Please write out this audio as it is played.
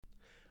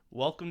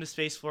Welcome to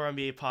Space Floor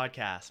NBA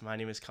Podcast. My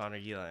name is Connor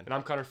Gielan. And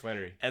I'm Connor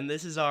Flannery. And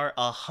this is our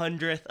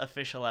 100th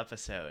official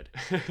episode.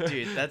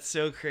 Dude, that's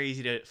so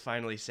crazy to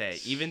finally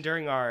say. Even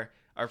during our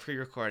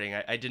pre-recording,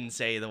 I didn't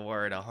say the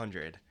word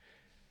 100.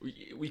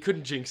 We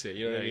couldn't jinx it,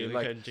 you know what I mean? We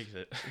like, couldn't jinx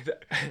it. The,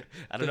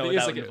 I don't know what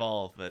that would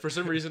involve, but for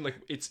some reason, like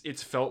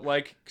it's felt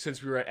like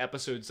since we were at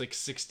episodes like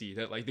 60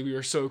 that like we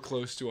were so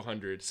close to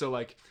 100. So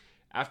like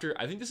after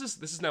I think this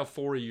is now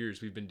 4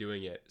 years we've been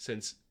doing it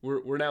since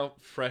we're now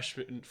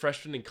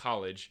freshmen in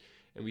college,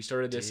 and we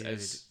started this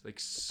as like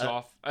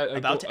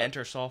about to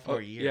enter sophomore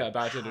year. Yeah,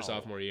 about to enter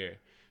sophomore year.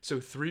 So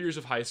 3 years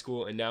of high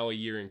school and now a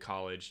year in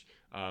college.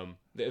 I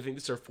think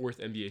this is our fourth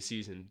NBA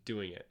season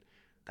doing it.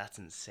 That's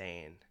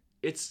insane.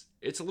 It's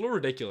a little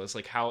ridiculous,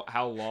 like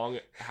how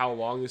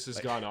long this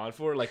has gone on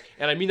for, like,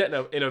 and I mean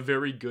that in a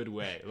very good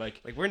way,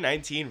 like we're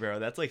 19, bro.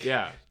 That's like,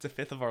 yeah, it's a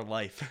fifth of our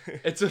life.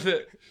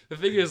 the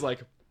thing is,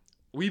 like,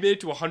 we made it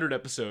to 100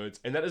 episodes,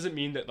 and that doesn't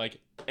mean that like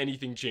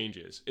anything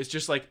changes. It's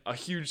just like a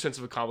huge sense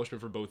of accomplishment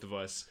for both of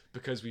us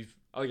because we've,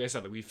 like I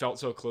said, like, we felt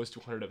so close to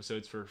 100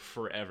 episodes for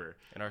forever.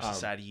 And our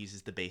society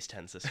uses the base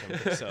 10 system,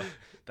 so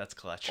that's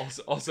clutch.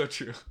 Also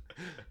true.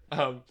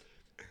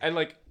 And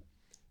like.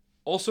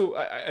 Also,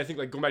 I think,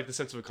 like, going back to the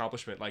sense of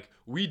accomplishment, like,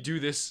 we do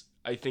this,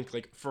 I think,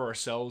 like, for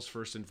ourselves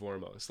first and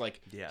foremost.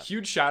 Like, yeah.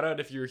 Huge shout out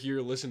if you're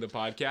here listening to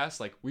podcasts.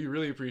 Like, we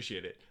really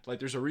appreciate it. Like,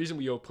 there's a reason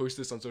we post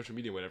this on social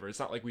media, whatever. It's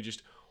not like we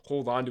just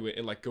hold on to it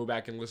and, like, go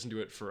back and listen to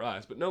it for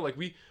us. But no, like,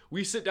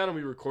 we sit down and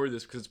we record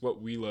this because it's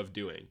what we love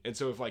doing. And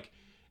so if, like,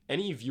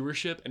 any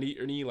viewership,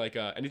 any like,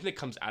 anything that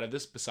comes out of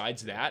this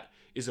besides that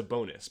is a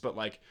bonus. But,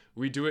 like,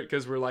 we do it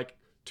because we're, like,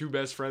 two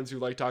best friends who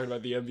like talking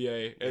about the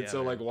NBA, and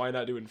so like, why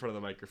not do it in front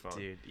of the microphone?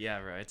 Dude,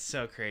 yeah, bro, it's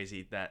so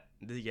crazy that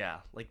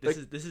like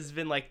this has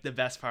been like the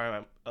best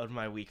part of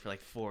my week for like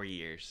 4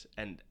 years,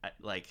 and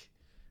like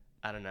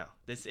I don't know,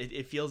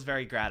 it feels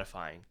very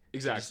gratifying.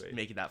 Exactly, to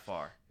make it that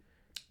far,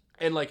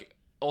 and like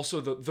also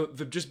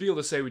the just be able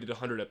to say we did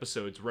 100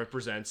 episodes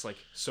represents like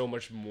so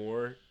much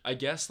more. I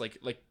guess like.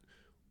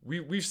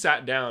 We've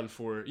sat down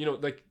for, you know,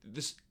 like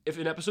this, if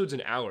an episode's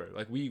an hour,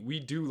 like we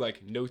do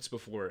like notes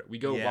before it. We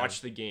go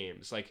watch the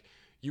games. Like,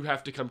 you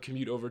have to come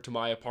commute over to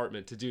my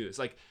apartment to do this.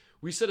 Like,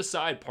 we set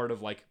aside part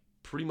of like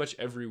pretty much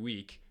every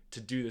week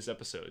to do this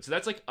episode. So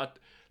that's like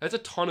that's a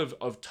ton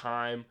of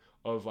time,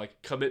 of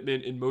like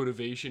commitment and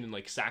motivation and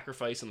like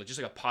sacrifice and like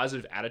just like a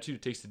positive attitude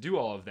it takes to do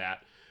all of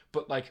that.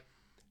 But like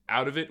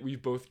out of it,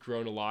 we've both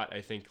grown a lot,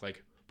 I think,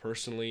 like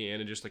personally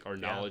and in just like our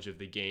knowledge of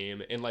the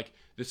game. And like,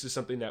 this is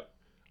something that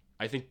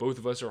I think both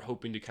of us are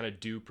hoping to kind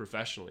of do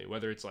professionally,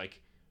 whether it's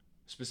like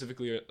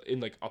specifically in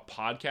like a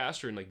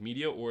podcast or in like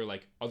media or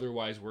like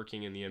otherwise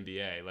working in the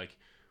NBA. Like,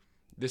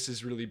 this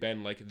has really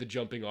been like the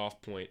jumping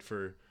off point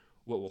for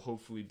what will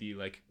hopefully be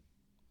like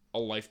a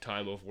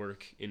lifetime of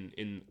work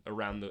in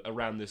around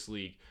this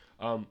league.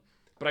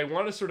 But I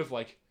want to sort of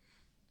like,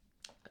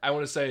 I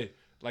want to say,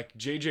 like,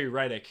 JJ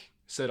Redick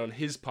said on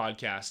his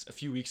podcast a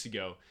few weeks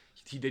ago,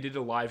 they did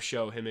a live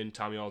show, him and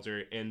Tommy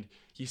Alter, and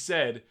he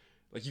said,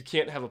 like, you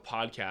can't have a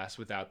podcast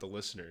without the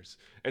listeners.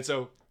 And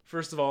so,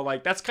 first of all,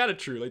 like, that's kind of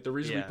true. Like, the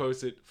reason we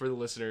post it for the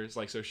listeners,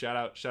 like, so shout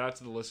out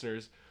to the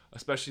listeners,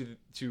 especially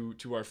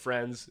to our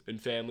friends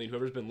and family, and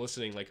whoever's been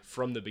listening, like,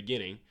 from the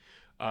beginning.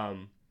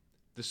 The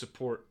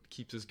support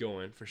keeps us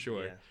going for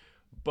sure. Yeah.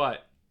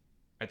 But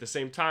at the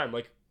same time,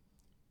 like,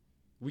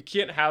 we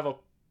can't have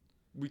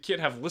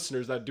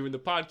listeners that are doing the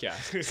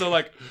podcast. So,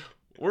 like,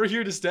 we're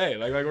here to stay.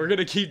 Like we're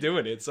gonna keep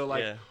doing it. So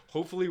like,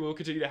 hopefully we'll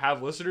continue to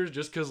have listeners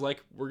just because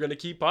like we're gonna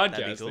keep podcasting.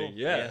 That'd be cool.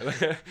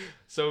 Yeah.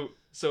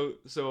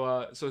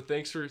 So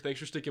thanks for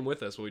sticking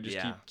with us. We'll just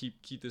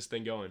keep this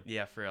thing going.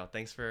 Yeah, for real.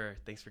 Thanks for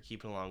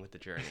keeping along with the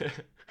journey.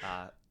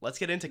 Let's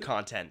get into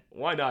content.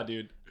 Why not,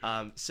 dude?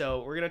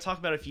 So we're gonna talk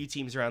about a few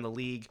teams around the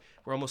league.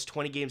 We're almost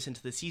 20 games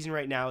into the season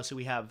right now, so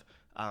we have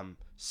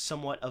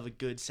somewhat of a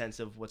good sense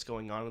of what's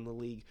going on in the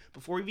league.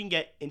 Before we even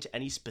get into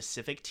any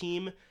specific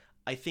team,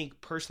 I think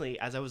personally,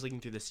 as I was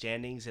looking through the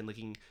standings and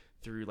looking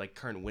through like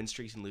current win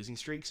streaks and losing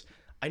streaks,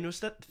 I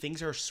noticed that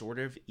things are sort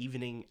of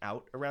evening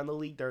out around the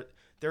league.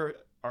 There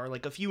are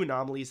like a few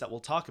anomalies that we'll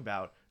talk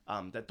about,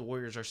 that the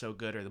Warriors are so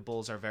good or the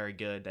Bulls are very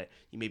good that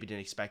you maybe didn't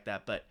expect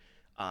that. But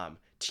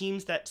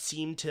teams that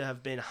seem to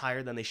have been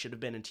higher than they should have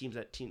been, and teams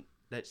that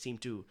seem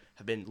to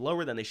have been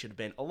lower than they should have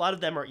been, a lot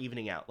of them are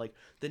evening out. Like,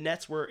 the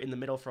Nets were in the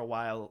middle for a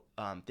while.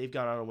 They've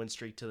gone on a win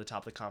streak to the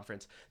top of the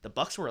conference. The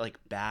Bucks were like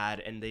bad,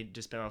 and they've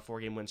just been on a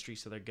 4-game win streak,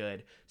 so they're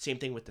good. Same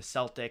thing with the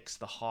Celtics,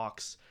 the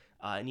Hawks,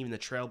 and even the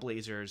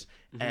Trailblazers,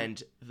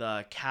 and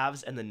the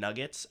Cavs and the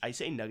Nuggets. I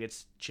say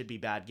Nuggets should be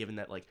bad given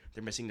that like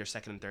they're missing their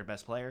second and third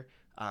best player.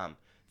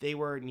 They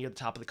were near the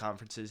top of the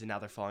conferences, and now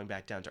they're falling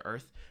back down to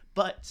earth.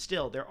 But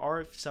still, there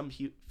are some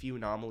few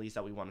anomalies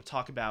that we want to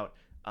talk about,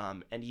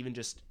 and even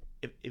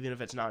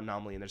if it's not an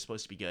anomaly and they're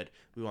supposed to be good,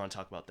 we want to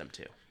talk about them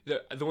too.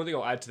 The one thing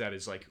I'll add to that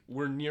is like,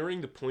 we're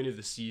nearing the point of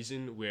the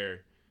season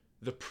where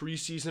the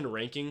preseason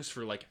rankings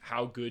for like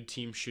how good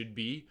teams should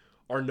be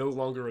are no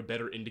longer a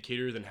better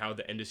indicator than how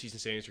the end of season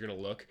standings are going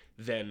to look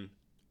than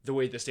the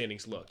way the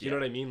standings look. You know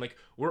what I mean? Like,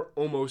 we're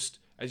almost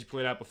as you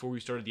pointed out before we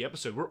started the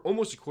episode, we're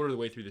almost a quarter of the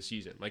way through the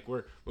season. Like,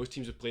 where most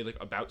teams have played like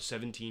about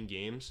 17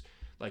 games.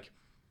 Like,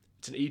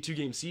 it's an 82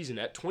 game season.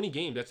 At 20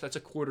 games, that's a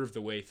quarter of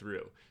the way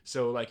through.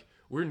 So like,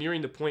 we're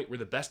nearing the point where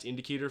the best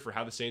indicator for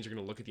how the Saints are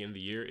going to look at the end of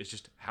the year is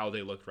just how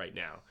they look right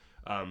now.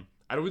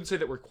 I wouldn't say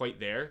that we're quite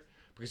there,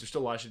 because there's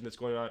still a lot of shit that's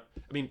going on.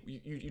 I mean,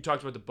 you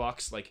talked about the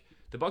Bucks. Like,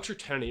 the Bucks are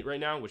 10-8 right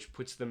now, which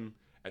puts them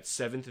at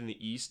 7th in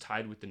the East,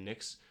 tied with the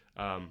Knicks.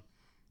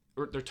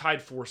 Or they're tied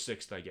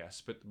 4-6th, I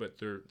guess, but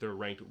they're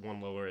ranked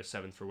one lower at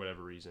 7th for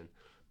whatever reason.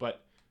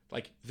 But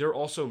like, they've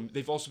also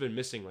been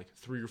missing like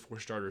 3 or 4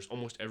 starters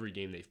almost every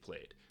game they've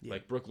played. Yeah.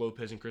 Like Brook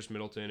Lopez and Chris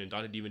Middleton and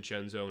Dante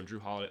DiVincenzo and Drew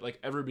Holiday. Like,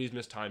 everybody's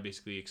missed time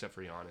basically except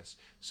for Giannis.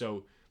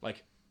 So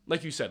like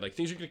you said, like,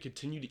 things are going to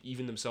continue to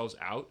even themselves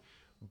out,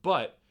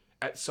 but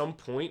at some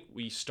point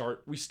we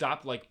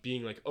stop like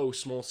being like, oh,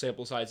 small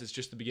sample size, it's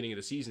just the beginning of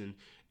the season,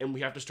 and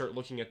we have to start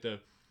looking at the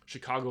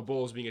Chicago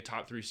Bulls being a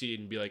top 3 seed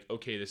and be like,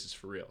 okay, this is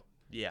for real.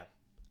 Yeah.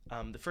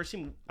 The first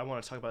team I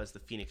want to talk about is the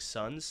Phoenix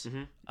Suns.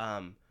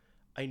 Mm-hmm.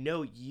 I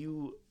know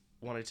you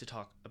wanted to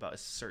talk about a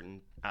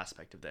certain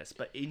aspect of this,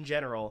 but in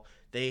general,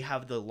 they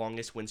have the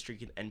longest win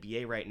streak in the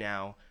NBA right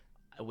now,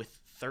 with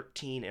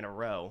 13 in a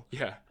row.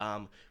 Yeah.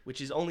 Which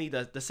is only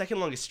the second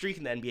longest streak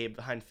in the NBA,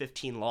 behind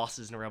 15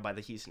 losses in a row by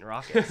the Houston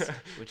Rockets,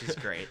 which is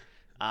great.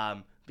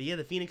 But yeah,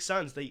 the Phoenix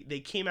Suns, they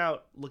came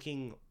out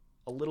looking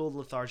a little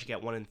lethargic at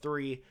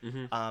 1-3,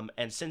 mm-hmm.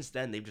 And since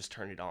then they've just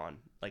turned it on.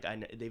 Like,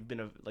 they've been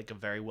a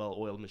very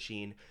well-oiled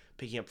machine,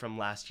 picking up from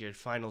last year's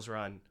finals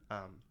run.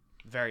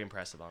 Very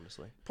impressive,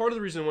 honestly. Part of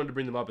the reason I wanted to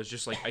bring them up is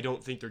just, like, I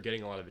don't think they're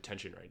getting a lot of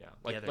attention right now.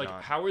 Like, Yeah,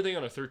 not. How are they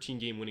on a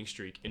 13-game winning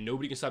streak and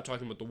nobody can stop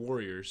talking about the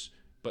Warriors,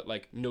 but,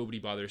 like, nobody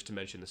bothers to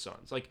mention the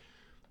Suns? Like,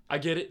 I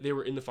get it. They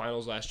were in the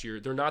finals last year.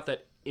 They're not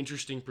that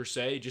interesting per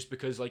se, just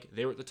because, like,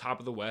 they were at the top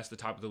of the West, the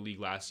top of the league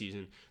last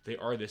season. They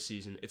are this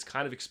season. It's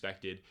kind of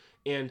expected.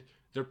 And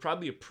they're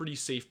probably a pretty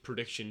safe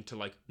prediction to,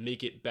 like,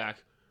 make it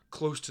back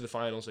close to the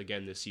finals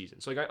again this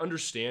season. So, like, I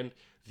understand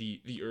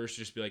the urge to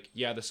just be like,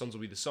 yeah, the Suns will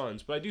be the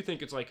Suns, but I do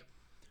think it's like,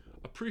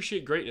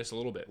 appreciate greatness a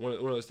little bit. One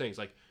of those things.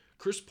 Like,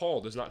 Chris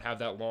Paul does not have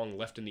that long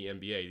left in the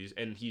NBA,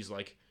 and he's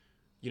like,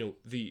 you know,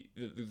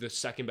 the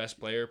second best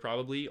player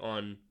probably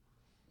on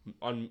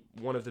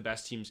one of the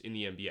best teams in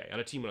the NBA, on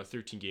a team on a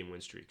 13-game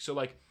win streak. So,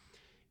 like,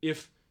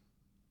 if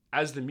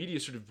as the media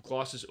sort of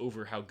glosses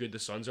over how good the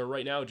Suns are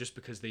right now, just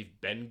because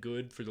they've been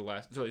good for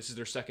this is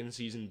their second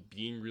season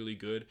being really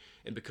good,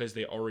 and because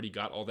they already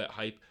got all that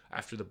hype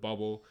after the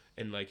bubble,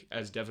 and like,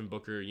 as Devin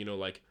Booker, you know,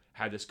 like,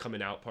 had this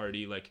coming out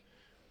party, like,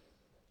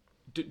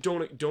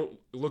 don't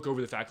look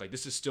over the fact, like,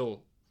 this is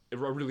still a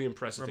really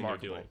impressive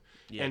Remarkable thing they're doing.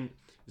 Yeah. And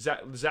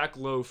Zach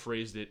Lowe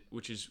phrased it,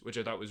 which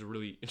I thought was a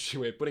really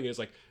interesting way of putting it, is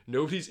like,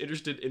 nobody's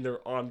interested in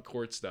their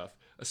on-court stuff,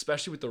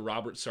 especially with the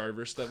Robert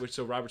Sarver stuff.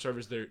 So Robert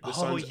Sarver's the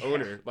Suns'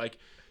 owner. Like,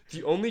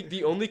 the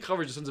only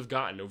coverage the Suns have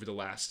gotten over the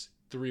last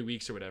 3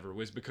 weeks or whatever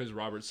was because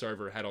Robert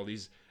Sarver had all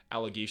these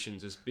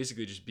allegations as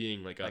basically just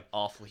being like a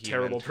awful human.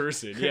 terrible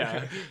person,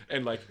 yeah,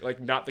 and like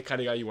not the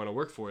kind of guy you want to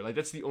work for. Like,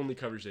 that's the only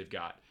coverage they've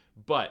got.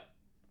 But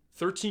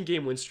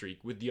 13-game win streak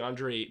with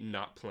DeAndre Ayton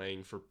not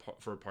playing for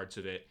parts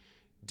of it.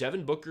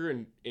 Devin Booker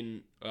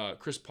and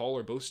Chris Paul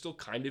are both still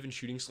kind of in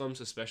shooting slumps,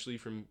 especially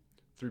from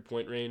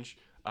 3-point range.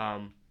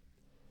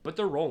 But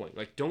they're rolling.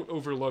 Like, don't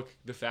overlook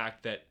the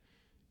fact that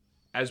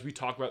as we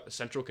talk about the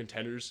central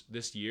contenders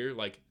this year,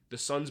 like, the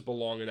Suns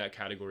belong in that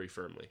category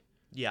firmly.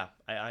 Yeah,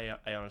 I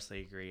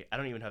honestly agree. I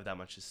don't even have that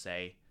much to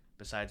say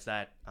besides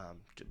that,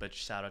 but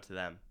shout out to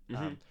them.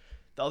 Mm-hmm.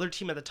 The other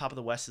team at the top of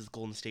the West is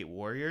Golden State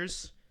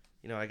Warriors.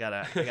 You know, I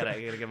gotta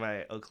get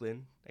my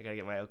Oakland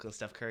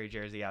Steph Curry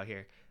jersey out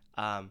here.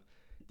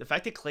 The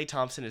fact that Klay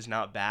Thompson is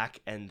not back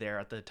and they're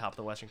at the top of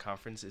the Western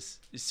Conference is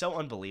so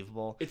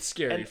unbelievable. It's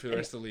scary for the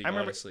rest of the league, I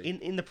remember honestly.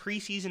 In the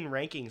preseason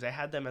rankings, I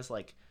had them as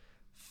like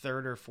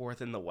 3rd or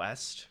 4th in the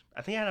West.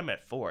 I think I had them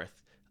at 4th.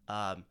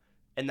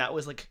 And that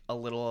was like a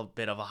little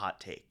bit of a hot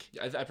take.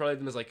 I probably had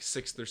them as like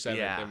 6th or 7th,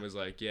 Yeah. and was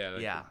like,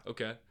 yeah,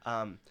 okay.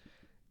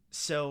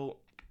 So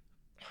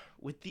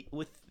with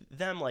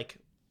them, like,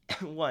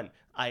 one,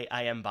 I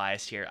am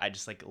biased here. I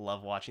just like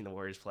love watching the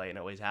Warriors play and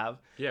always have.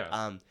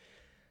 Yeah.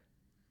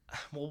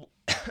 Well,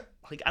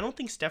 like, I don't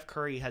think Steph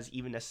Curry has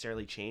even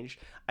necessarily changed.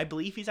 I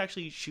believe he's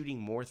actually shooting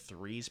more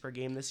threes per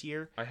game this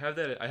year. I have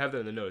that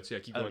in the notes. Yeah,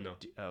 keep going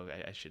though.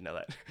 I should know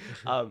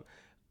that.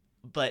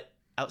 But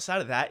outside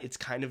of that, it's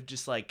kind of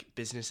just like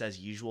business as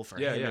usual for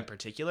him in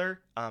particular.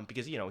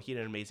 Because, you know, he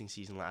had an amazing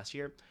season last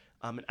year.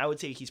 And I would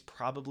say he's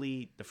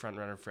probably the front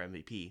runner for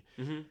MVP.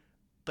 Mm-hmm.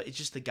 But it's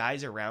just the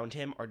guys around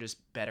him are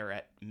just better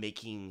at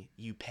making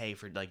you pay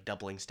for, like,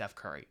 doubling Steph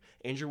Curry.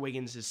 Andrew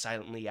Wiggins is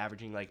silently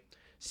averaging like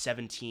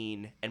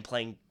 17 and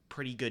playing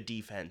pretty good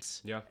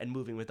defense and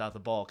moving without the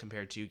ball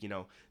compared to, you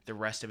know, the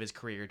rest of his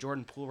career.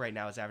 Jordan Poole right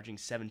now is averaging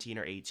 17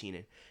 or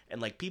 18,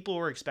 and like, people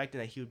were expecting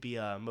that he would be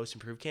a most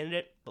improved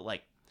candidate, but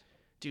like,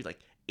 dude, like,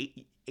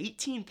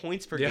 18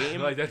 points per Yeah,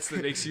 game. like that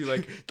makes you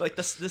like like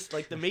this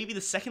like the maybe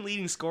the second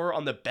leading scorer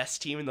on the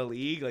best team in the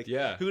league. Like,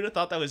 Yeah. who would have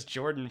thought that was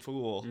Jordan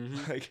Poole?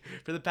 Like,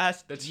 for the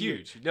past that's year.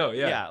 huge. No,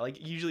 yeah.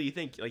 Like usually you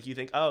think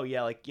oh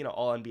yeah, like, you know,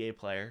 all NBA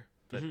player.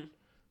 But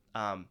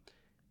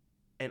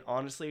and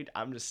honestly,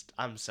 I'm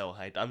so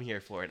hyped. I'm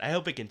here for it. I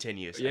hope it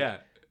continues. Yeah.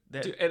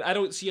 Dude, and I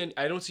don't see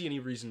any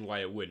reason why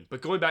it wouldn't.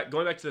 But going back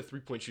to the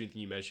 3-point shooting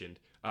thing you mentioned,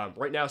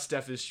 right now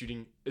Steph is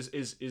shooting is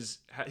his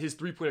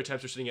 3-point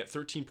attempts are sitting at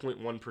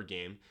 13.1 per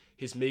game.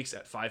 His makes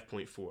at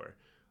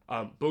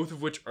 5.4, both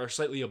of which are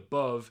slightly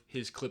above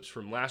his clips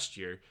from last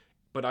year.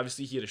 But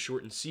obviously he had a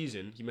shortened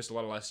season. He missed a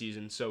lot of last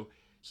season, so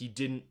he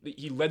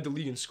led the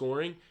league in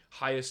scoring,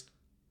 highest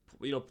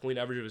point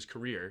average of his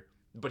career.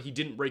 But he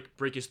didn't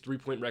break his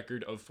 3-point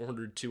record of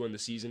 402 on the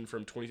season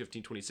from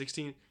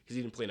 2015-2016 because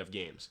he didn't play enough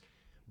games.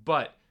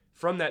 But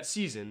from that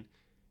season,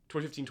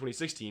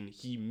 2015-2016,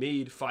 he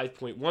made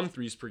 5.1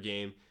 threes per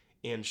game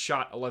and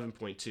shot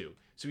 11.2.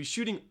 So he's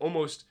shooting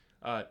almost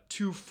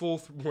 2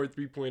 full more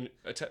 3-point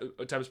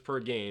attempts per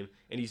game,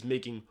 and he's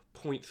making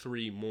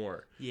 0.3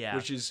 more. Yeah.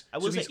 Which is, I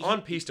so will he's say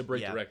on pace to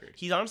break the record.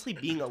 He's honestly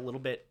being a little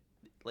bit,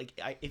 like,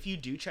 if you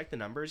do check the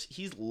numbers,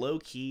 he's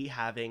low-key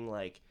having,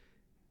 like,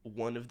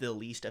 one of the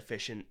least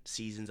efficient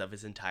seasons of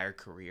his entire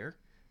career.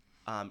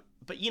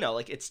 But, you know,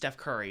 like, it's Steph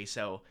Curry,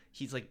 so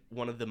he's, like,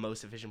 one of the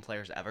most efficient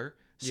players ever.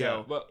 So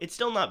Yeah, well, it's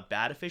still not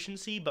bad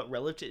efficiency, but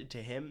relative to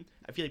him,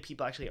 I feel like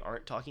people actually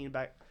aren't talking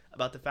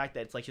about the fact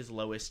that it's, like, his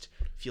lowest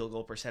field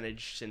goal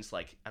percentage since,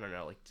 like, I don't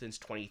know, like, since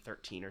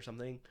 2013 or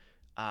something.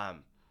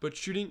 But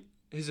shooting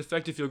his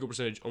effective field goal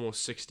percentage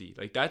almost 60,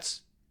 like,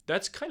 that's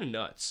kind of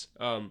nuts.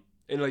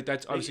 And, like,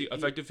 that's obviously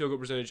effective field goal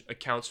percentage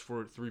accounts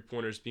for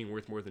 3-pointers being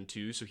worth more than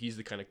 2, so he's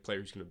the kind of player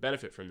who's going to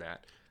benefit from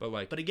that.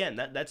 But again,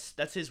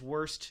 that's his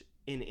worst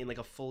in like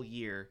a full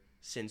year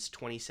since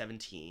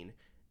 2017,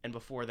 and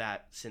before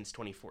that since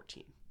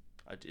 2014.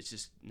 It's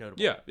just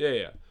notable.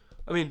 Yeah.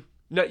 I mean,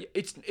 no,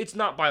 it's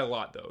not by a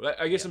lot though.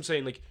 I guess I'm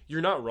saying, like,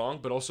 you're not wrong,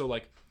 but also,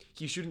 like,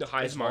 he's shooting the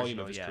highest volume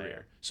of his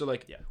career. Yeah. So,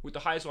 like, with the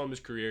highest volume of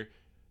his career,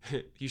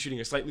 he's shooting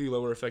a slightly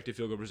lower effective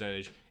field goal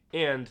percentage,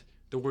 and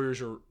the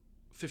Warriors are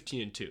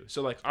 15-2.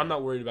 So, like, I'm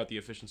not worried about the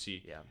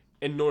efficiency. Yeah.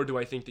 And nor do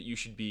I think that you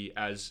should be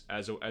as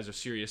a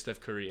serious Steph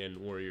Curry and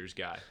Warriors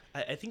guy.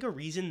 I think a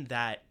reason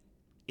that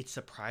it's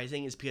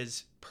surprising is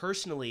because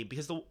personally,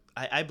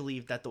 I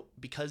believe that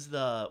because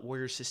the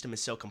Warriors system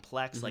is so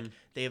complex, like,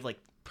 they have, like,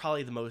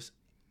 probably the most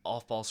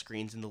off-ball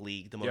screens in the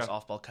league, the most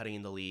off-ball cutting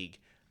in the league.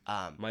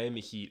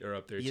 Miami Heat are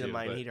up there too. Yeah,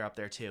 Miami Heat are up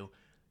there too.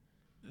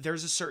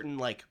 There's a certain,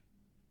 like,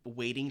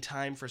 waiting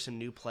time for some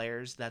new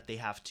players that they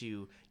have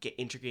to get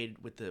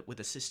integrated with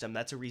the system.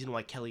 That's a reason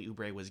why Kelly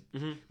Oubre was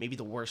maybe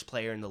the worst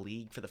player in the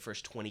league for the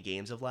first 20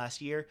 games of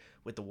last year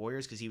with the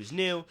Warriors because he was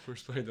new.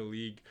 Worst player in the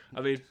league.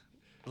 I mean,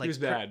 like, he was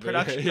bad.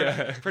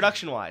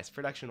 Production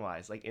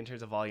wise, like, in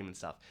terms of volume and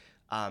stuff,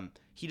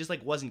 he just,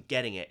 like, wasn't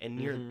getting it. And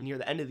near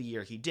the end of the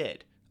year, he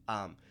did.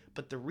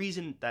 But the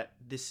reason that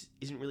this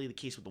isn't really the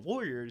case with the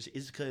Warriors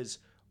is because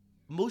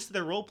most of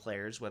their role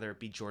players, whether it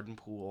be Jordan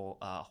Poole,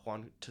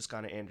 Juan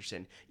Toscano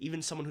Anderson,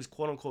 even someone who's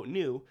quote unquote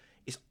new,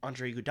 is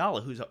Andre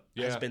Iguodala,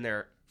 has been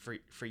there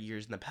for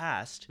years in the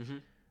past.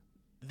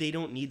 They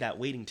don't need that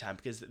waiting time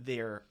because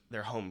they're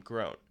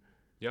homegrown.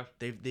 Yeah,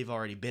 they've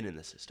already been in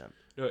the system.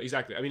 No,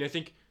 exactly. I mean, I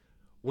think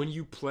when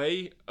you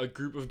play a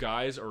group of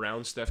guys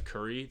around Steph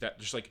Curry that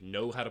just, like,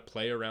 know how to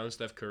play around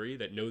Steph Curry,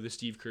 that know the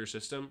Steve Kerr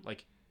system,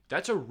 like,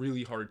 that's a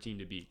really hard team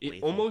to beat.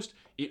 It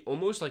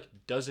almost like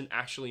doesn't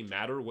actually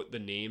matter what the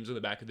names on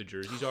the back of the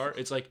jerseys are.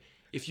 It's like,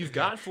 if you've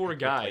got 4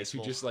 guys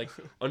who just, like,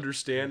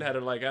 understand how to,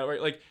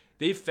 like,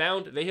 they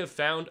have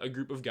found a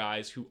group of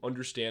guys who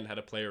understand how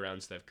to play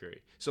around Steph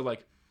Curry. So,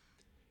 like,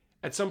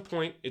 at some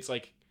point, it's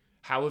like,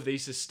 how have they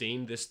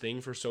sustained this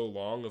thing for so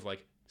long of,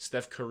 like,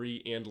 Steph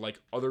Curry and, like,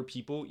 other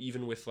people,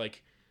 even with,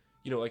 like,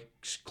 you know, like,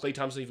 Klay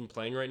Thompson even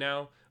playing right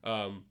now.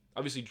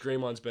 Obviously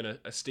Draymond's been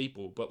a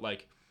staple, but,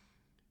 like,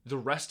 the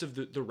rest of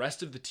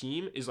the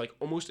team is, like,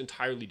 almost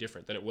entirely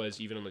different than it was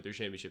even on, like, their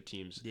championship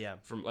teams. Yeah.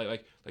 From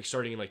like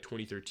starting in, like,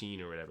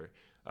 2013 or whatever,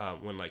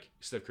 when, like,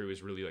 Steph Curry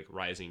was really, like,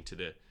 rising to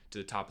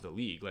the top of the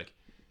league. Like,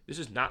 this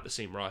is not the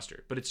same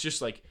roster, but it's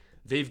just, like,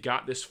 they've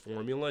got this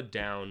formula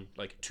down,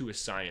 like, to a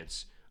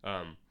science.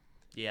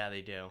 Yeah,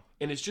 they do.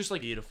 And it's just,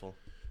 like, beautiful.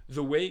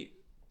 The way,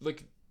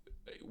 like,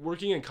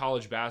 working in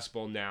college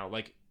basketball now,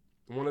 like,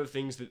 one of the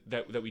things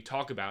that we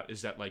talk about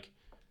is that, like,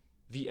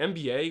 the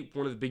NBA,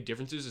 one of the big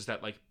differences is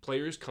that, like,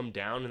 players come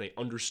down and they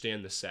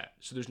understand the set.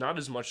 So there's not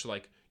as much,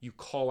 like, you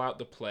call out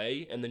the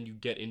play and then you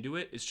get into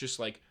it. It's just,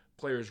 like,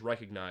 players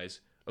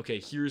recognize, okay,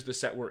 here's the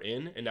set we're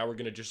in, and now we're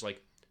going to just,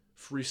 like,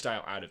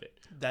 freestyle out of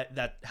it.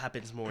 That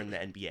happens more in the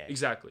NBA.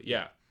 Exactly,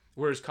 yeah.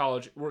 Whereas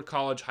college,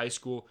 high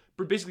school,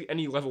 but basically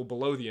any level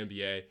below the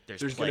NBA,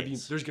 there's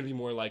gonna be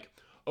more, like,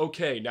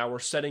 okay, now we're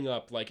setting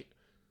up, like,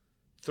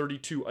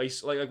 32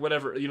 ice, like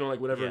whatever, you know, like,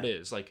 whatever it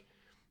is, like,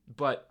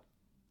 but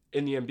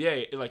in the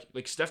NBA,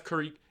 like Steph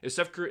Curry,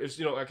 if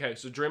you know, okay,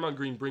 so Draymond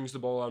Green brings the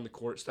ball on the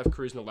court, Steph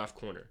Curry's in the left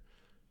corner.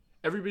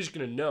 Everybody's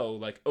gonna know,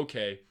 like,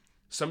 okay,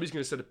 somebody's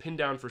going to set a pin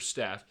down for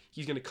Steph.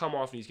 He's going to come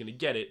off and he's going to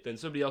get it. Then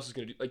somebody else is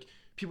going to do, like,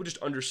 people just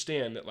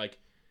understand that, like,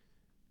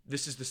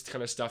 this is this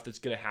kind of stuff that's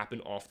going to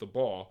happen off the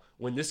ball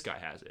when this guy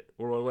has it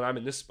or when I'm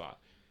in this spot.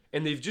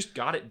 And they've just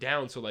got it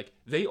down so, like,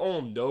 they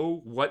all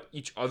know what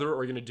each other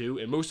are going to do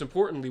and, most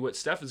importantly, what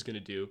Steph is going to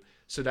do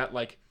so that,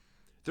 like,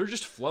 they're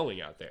just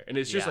flowing out there. And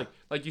it's just,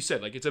 like you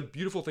said, like, it's a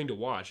beautiful thing to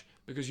watch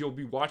because you'll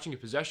be watching a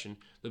possession.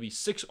 There'll be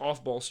 6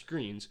 off-ball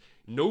screens.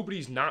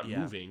 Nobody's not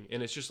moving.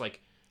 And it's just,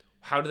 like,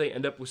 how do they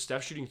end up with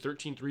Steph shooting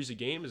 13 threes a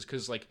game is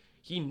because, like,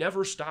 he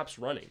never stops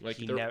running. Like,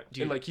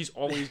 and, like, he's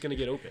always going to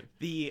get open.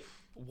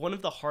 One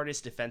of the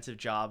hardest defensive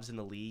jobs in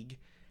the league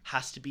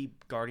has to be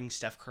guarding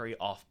Steph Curry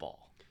off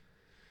ball.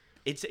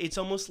 It's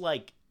almost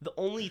like the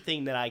only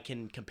thing that I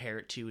can compare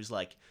it to is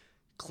like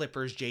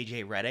Clippers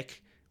JJ Redick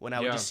when I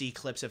would just see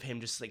clips of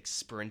him just like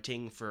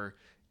sprinting for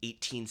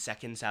 18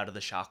 seconds out of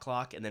the shot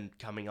clock and then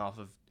coming off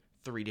of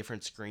 3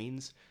 different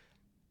screens.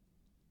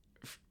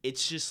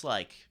 It's just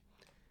like,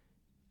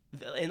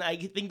 and I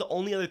think the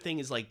only other thing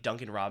is like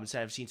Duncan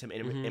Robinson. I've seen some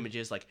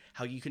images like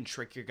how you can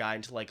trick your guy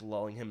into like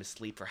lulling him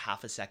asleep for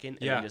half a second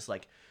and then just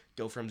like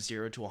go from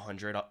 0 to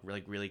 100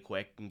 like really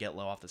quick and get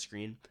low off the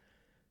screen.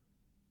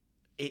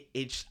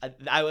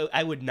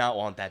 I would not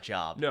want that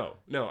job. No.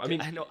 I mean,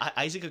 I know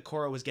Isaac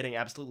Okoro was getting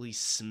absolutely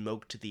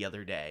smoked the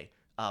other day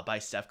by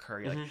Steph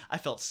Curry. Like I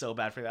felt so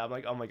bad for that. I'm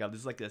like, oh my god,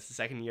 this is like this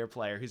second-year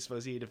player who's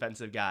supposed to be a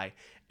defensive guy,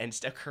 and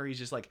Steph Curry's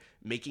just like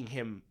making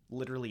him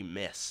literally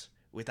miss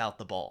without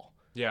the ball.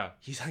 Yeah.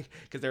 He's like,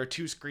 because there are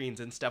 2 screens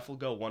and Steph will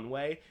go one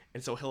way,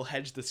 and so he'll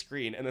hedge the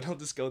screen and then he'll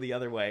just go the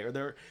other way, or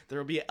there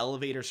will be an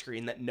elevator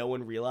screen that no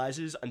one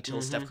realizes until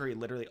Steph Curry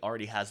literally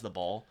already has the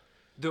ball.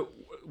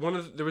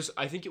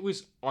 I think it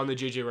was on the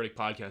JJ Redick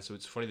podcast, so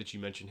it's funny that you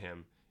mentioned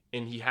him,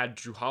 and he had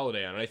Drew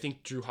Holiday on, and I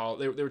think Drew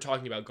Holiday, they were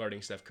talking about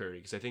guarding Steph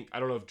Curry, because I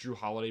don't know if Drew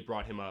Holiday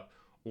brought him up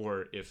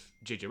or if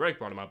JJ Redick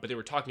brought him up, but they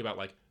were talking about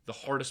like the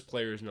hardest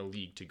players in the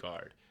league to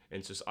guard,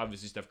 and so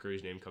obviously Steph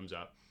Curry's name comes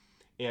up,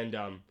 and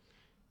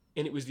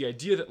it was the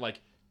idea that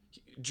like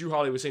Drew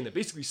Holiday was saying that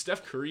basically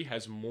Steph Curry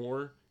has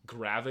more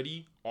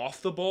gravity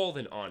off the ball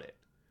than on it.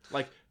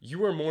 Like,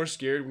 you are more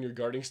scared when you're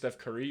guarding Steph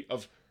Curry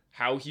of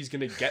how he's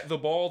going to get the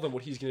ball than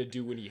what he's going to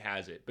do when he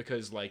has it.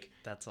 Because, like...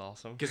 That's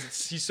awesome.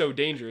 Because he's so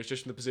dangerous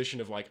just in the position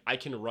of, like, I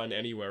can run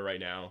anywhere right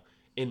now,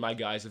 and my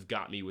guys have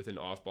got me with an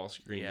off-ball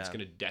screen that's going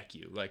to deck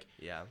you. Like,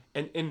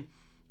 And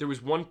there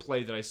was one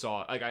play that I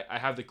saw, like, I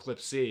have the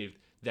clip saved,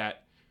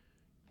 that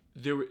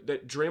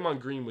Draymond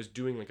Green was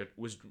doing, like,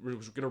 was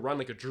going to run,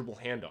 like, a dribble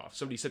handoff.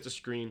 Somebody sets a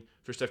screen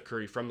for Steph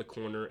Curry from the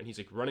corner, and he's,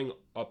 like, running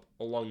up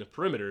along the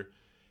perimeter,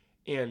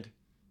 and...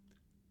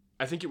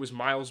 I think it was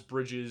Miles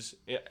Bridges.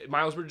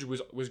 Miles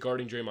Bridges was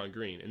guarding Draymond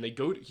Green, and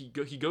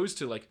he goes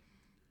to like,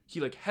 he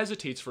like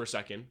hesitates for a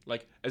second,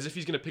 like as if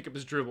he's gonna pick up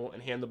his dribble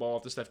and hand the ball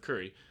off to Steph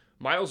Curry.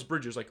 Miles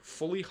Bridges like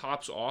fully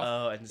hops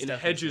off and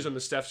hedges on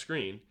the Steph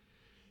screen,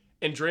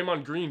 and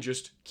Draymond Green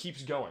just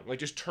keeps going, like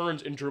just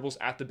turns and dribbles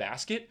at the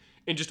basket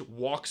and just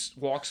walks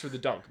for the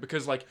dunk,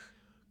 because like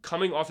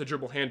coming off the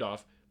dribble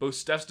handoff, both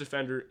Steph's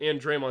defender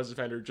and Draymond's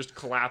defender just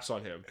collapse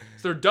on him.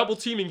 So they're double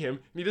teaming him,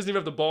 and he doesn't even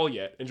have the ball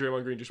yet, and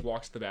Draymond Green just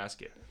walks to the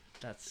basket.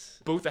 That's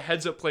both a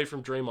heads-up play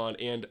from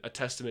Draymond and a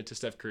testament to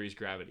Steph Curry's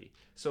gravity.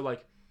 So,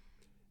 like,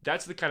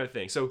 that's the kind of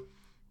thing. So,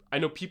 I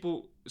know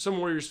some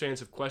Warriors fans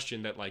have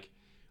questioned that, like,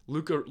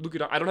 Luka.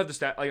 I don't have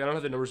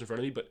the numbers in front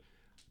of me, but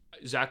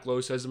Zach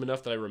Lowe says them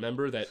enough that I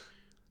remember that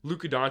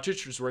Luka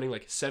Doncic was running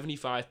like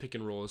 75 pick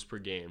and rolls per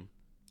game.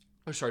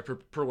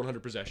 Per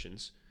 100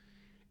 possessions.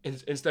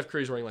 And Steph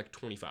Curry's running like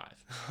 25.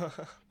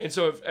 And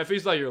so at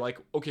face value, you're like,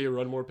 okay,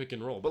 run more pick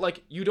and roll. But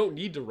like, you don't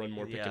need to run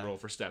more pick and roll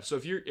for Steph. So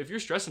if you're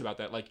stressing about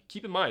that, like,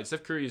 keep in mind,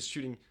 Steph Curry is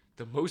shooting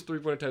the most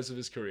 3-point attempts of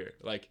his career.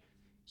 Like,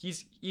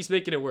 he's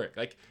making it work.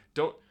 Like,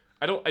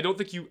 I don't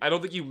think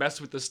you mess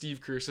with the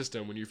Steve Kerr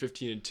system when you're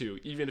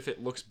 15-2, even if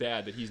it looks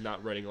bad that he's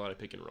not running a lot of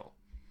pick and roll.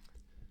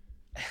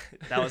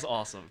 That was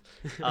awesome.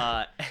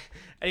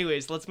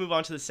 Anyways, let's move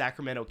on to the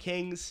Sacramento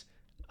Kings.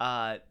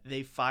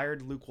 They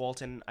fired Luke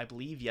Walton, I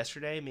believe,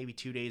 yesterday, maybe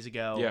 2 days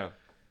ago. Yeah.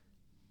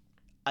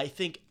 I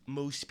think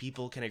most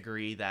people can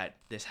agree that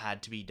this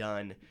had to be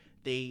done.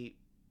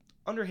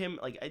 Under him,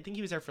 like, I think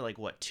he was there for, like,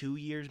 2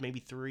 years,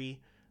 maybe 3,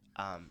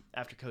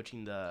 after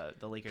coaching the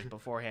Lakers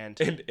beforehand.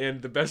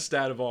 And the best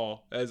stat of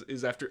all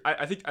is after,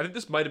 I think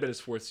this might have been his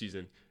 4th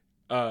season.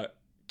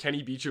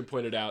 Kenny Beecham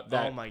pointed out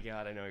that, oh my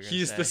god, I know what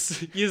you're gonna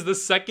say. He is the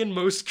second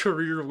most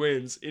career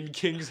wins in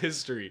Kings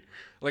history,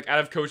 like, out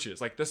of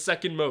coaches, like the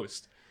second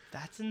most.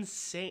 That's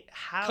insane.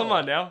 How? Come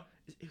on now.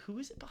 Who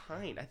is it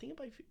behind? I think it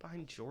might be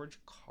behind George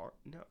Carl.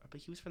 No,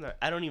 but he was from there.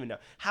 I don't even know.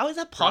 How is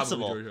that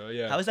possible? Probably Georgia,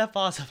 yeah. How is that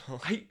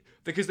possible?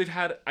 Because they've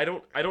had, I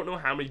don't know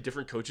how many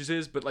different coaches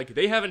is, but like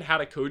they haven't had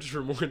a coach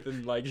for more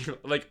than like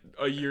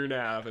a year and a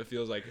half. It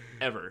feels like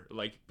ever.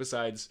 Like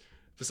besides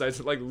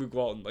like Luke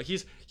Walton, like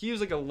he was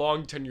like a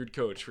long tenured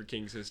coach for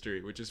Kings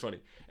history, which is funny.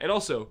 And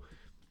also,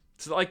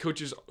 It's not like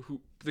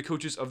the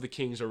coaches of the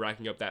Kings are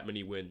racking up that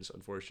many wins,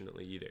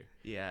 unfortunately, either.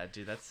 Yeah,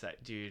 dude,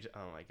 dude.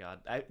 Oh my God,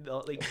 the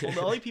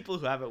only people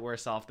who have it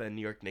worse off than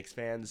New York Knicks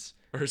fans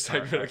Or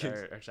Sacramento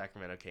Kings. are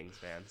Sacramento Kings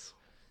fans.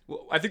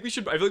 Well, I feel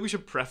like we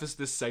should preface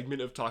this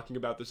segment of talking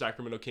about the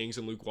Sacramento Kings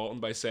and Luke Walton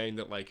by saying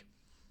that like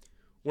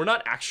we're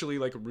not actually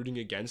like rooting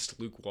against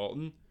Luke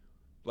Walton.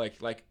 I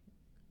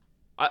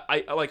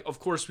like, of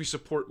course we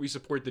support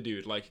the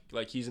dude. Like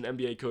he's an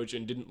NBA coach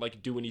and didn't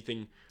like do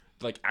anything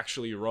like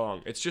actually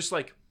wrong. It's just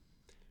like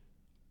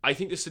I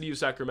think the city of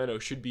Sacramento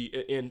should be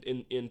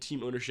in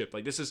team ownership.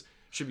 Like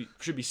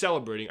should be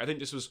celebrating. I think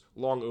this was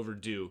long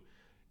overdue.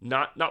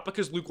 Not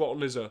because Luke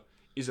Walton is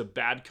a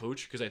bad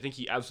coach, because I think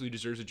he absolutely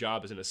deserves a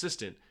job as an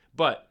assistant,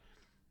 but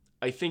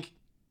I think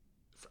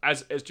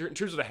as in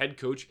terms of a head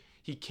coach,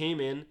 he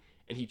came in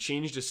and he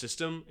changed a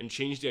system and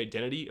changed the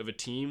identity of a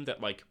team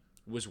that like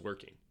was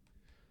working.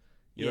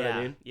 You know what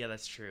I mean? Yeah,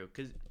 that's true.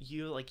 Because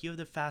you have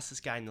the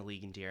fastest guy in the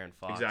league in De'Aaron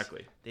Fox.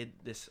 Exactly. They had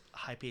this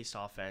high-paced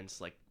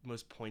offense, like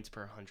most points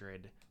per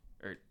 100,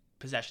 or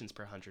possessions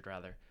per 100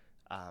 rather.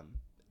 And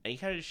he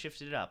kind of just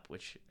shifted it up,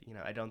 which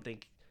I don't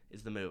think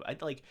is the move.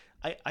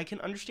 I can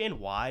understand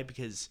why,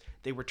 because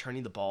they were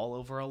turning the ball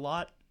over a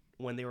lot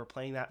when they were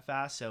playing that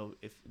fast. So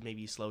if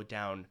maybe you slow it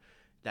down,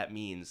 that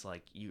means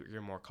like you're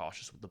more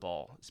cautious with the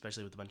ball,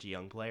 especially with a bunch of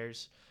young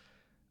players.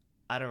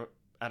 I don't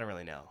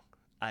really know.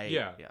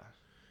 Yeah.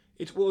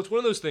 It's one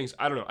of those things.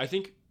 I don't know. I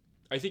think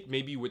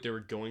maybe what they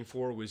were going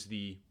for was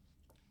the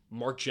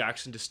Mark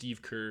Jackson to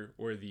Steve Kerr,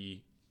 or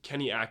the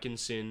Kenny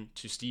Atkinson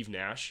to Steve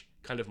Nash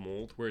kind of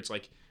mold, where it's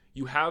like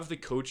you have the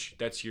coach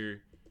that's your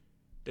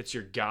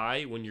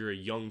guy when you're a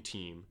young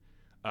team,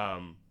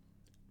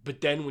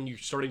 but then when you're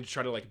starting to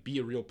try to like be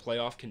a real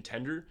playoff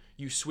contender,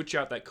 you switch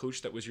out that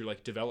coach that was your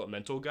like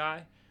developmental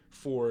guy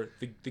for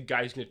the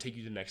guy who's going to take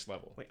you to the next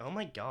level. Wait, oh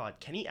my God,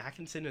 Kenny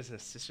Atkinson is an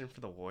assistant for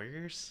the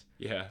Warriors?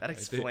 Yeah, that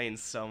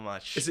explains so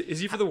much. Is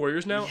he for the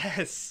Warriors now?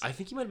 Yes. I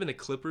think he might have been the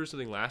Clippers or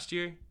something last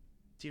year.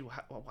 Dude,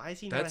 why is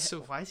he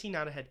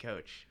not a head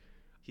coach?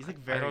 He's like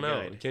very good. I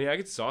don't know. Good. Kenny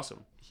Atkinson's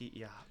awesome.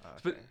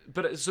 Okay.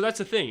 But so that's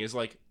the thing, is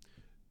like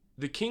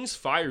the Kings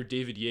fired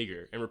David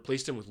Yeager and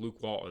replaced him with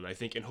Luke Walton, I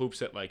think, in hopes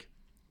that like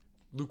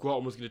Luke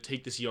Walton was going to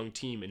take this young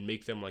team and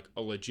make them like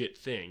a legit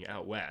thing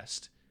out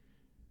west.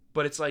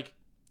 But it's like,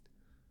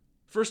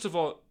 first of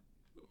all,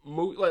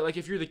 like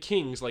if you're the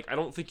Kings, like I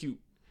don't think you.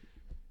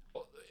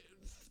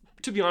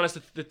 To be honest,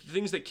 the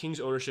things that Kings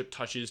ownership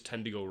touches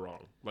tend to go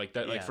wrong. Like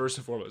that, like first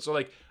and foremost. So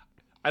like,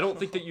 I don't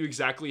think that you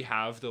exactly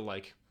have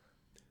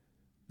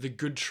the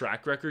good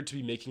track record to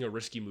be making a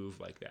risky move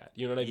like that.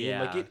 You know what I mean?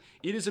 Yeah. Like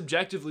it is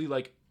objectively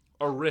like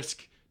a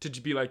risk to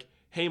be like,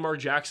 hey, Mark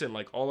Jackson,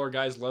 like all our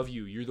guys love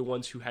you. You're the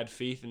ones who had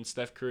faith in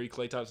Steph Curry,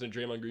 Klay Thompson, and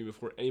Draymond Green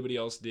before anybody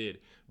else did.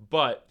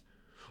 But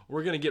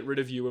we're gonna get rid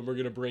of you and we're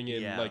gonna bring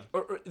in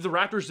or the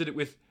Raptors did it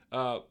with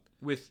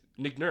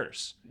Nick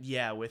Nurse.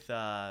 Yeah, with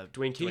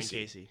Dwayne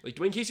Casey. Like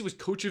Dwayne Casey was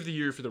coach of the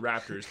year for the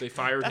Raptors. They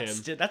fired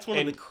him. That's one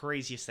of the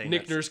craziest things.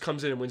 Nick Nurse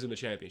comes in and wins him the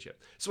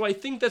championship. So I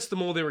think that's the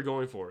mold they were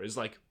going for. Is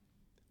like,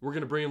 we're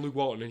gonna bring in Luke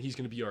Walton and he's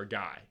gonna be our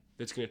guy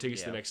that's gonna take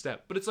us to the next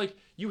step. But it's like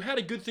you had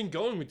a good thing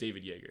going with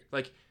David Yeager.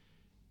 Like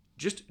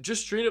just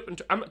straight up,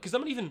 because I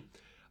don't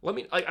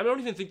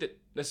even think that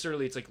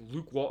necessarily it's like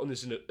Luke Walton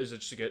is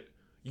just like a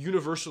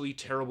universally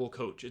terrible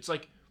coach. It's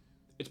like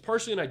it's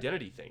partially an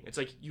identity thing. It's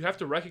like you have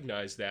to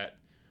recognize that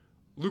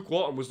Luke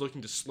Walton was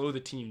looking to slow the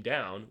team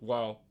down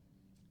while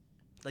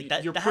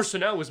like your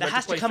personnel was meant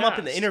to play come fast. up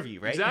in the interview,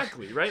 right?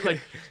 Exactly, right?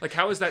 Like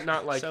how is that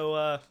not like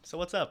so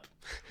what's up?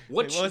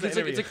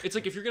 It's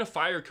like if you're gonna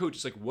fire a coach,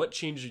 it's like what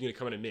changes are you gonna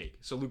come in and make?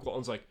 So Luke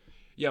Walton's like,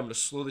 yeah, I'm gonna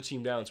slow the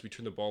team down so we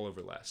turn the ball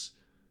over less.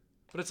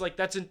 But it's like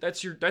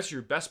that's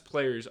your best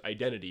player's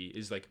identity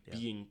is like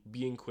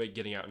being quick,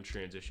 getting out in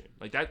transition.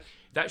 Like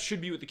that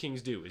should be what the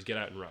Kings do, is get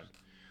out and run.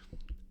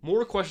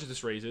 More questions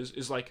this raises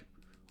is like,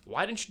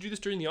 why didn't you do this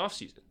during the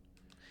offseason?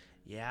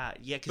 Yeah,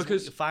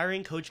 because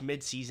firing coach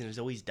mid-season is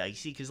always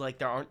dicey because like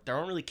there aren't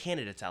really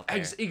candidates out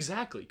there.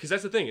 Exactly, because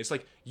that's the thing. It's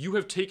like you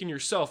have taken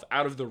yourself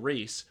out of the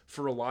race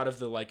for a lot of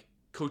the like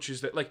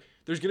coaches that like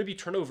there's going to be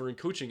turnover in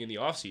coaching in the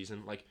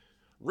offseason. Like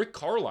Rick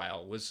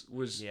Carlisle was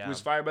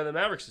fired by the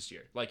Mavericks this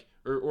year, like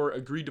or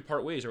agreed to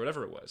part ways or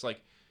whatever it was.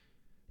 Like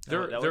that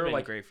would have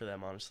been great for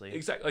them, honestly.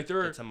 Exactly, like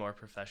there are some more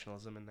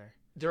professionalism in there.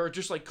 There are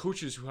just like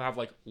coaches who have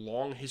like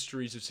long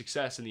histories of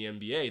success in the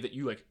NBA that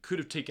you like could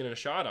have taken a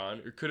shot on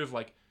or could have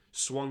like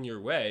swung your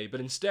way, but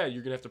instead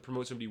you're gonna have to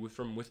promote somebody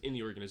from within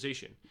the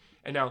organization.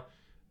 And now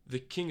the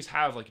Kings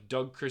have like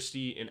Doug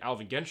Christie and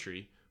Alvin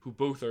Gentry, who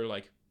both are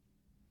like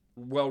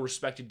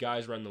well-respected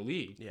guys around the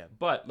league. Yeah.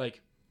 But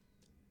like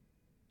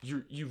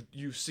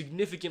you've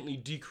significantly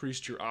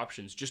decreased your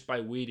options just by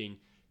waiting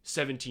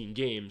 17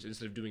 games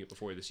instead of doing it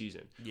before the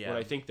season. Yeah. When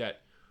I think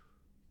that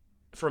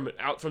from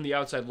the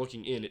outside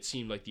looking in, it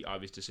seemed like the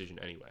obvious decision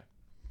anyway.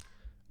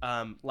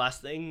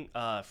 Last thing,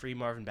 free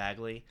Marvin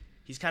Bagley.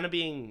 He's kind of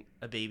being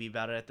a baby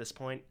about it at this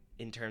point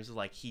in terms of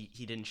like he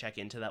didn't check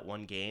into that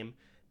one game,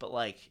 but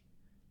like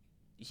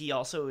he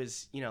also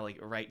is like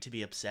right to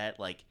be upset.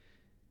 Like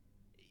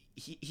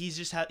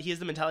he has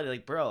the mentality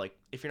like, bro, like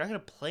if you're not gonna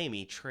play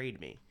me, trade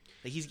me.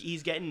 Like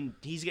he's getting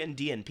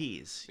DNPs.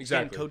 He's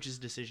Exactly. getting coach's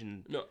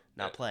decision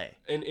not play.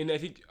 And I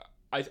think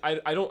I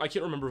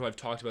can't remember if I've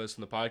talked about this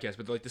in the podcast,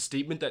 but like the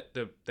statement that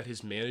that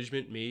his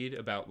management made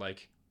about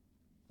like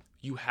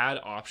you had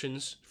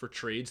options for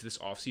trades this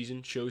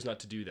offseason, chose not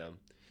to do them.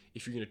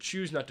 If you're gonna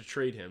choose not to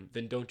trade him,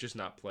 then don't just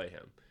not play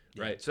him.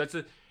 Yeah. Right? So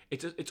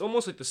it's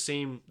almost like the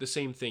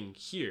same thing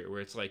here, where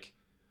it's like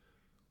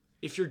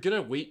if you're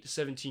gonna wait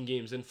 17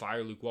 games then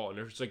fire Luke Walton,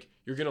 or it's like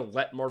you're gonna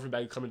let Marvin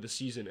Bagley come into the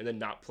season and then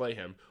not play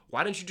him,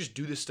 why didn't you just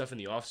do this stuff in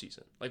the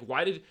offseason? Like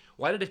why did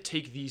it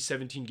take these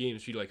 17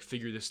 games for you to like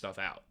figure this stuff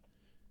out?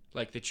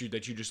 Like that you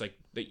just like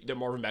that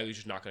Marvin Bagley's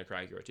just not gonna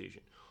crack your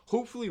rotation.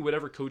 Hopefully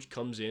whatever coach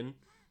comes in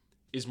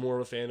is more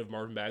of a fan of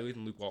Marvin Bagley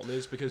than Luke Walton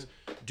is, because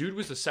dude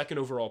was the second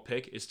overall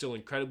pick, is still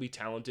incredibly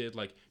talented,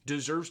 like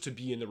deserves to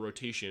be in the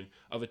rotation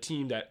of a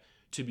team that,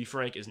 to be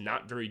frank, is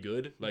not very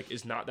good, like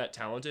is not that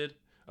talented.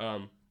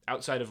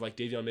 Outside of like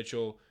Davion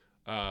Mitchell,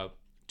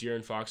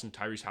 De'Aaron Fox, and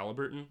Tyrese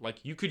Halliburton,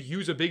 like you could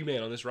use a big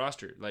man on this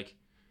roster. Like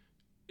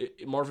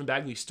Marvin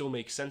Bagley still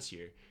makes sense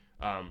here.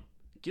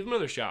 Give him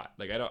another shot.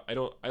 Like I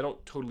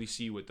don't totally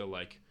see what the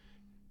like.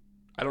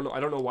 I don't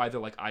know why the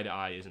like eye to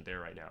eye isn't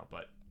there right now,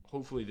 but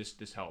hopefully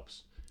this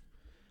helps.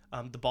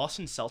 The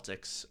Boston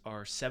Celtics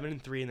are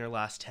 7-3 in their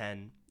last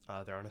 10.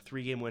 They're on a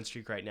 3-game win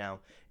streak right now,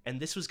 and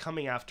this was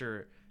coming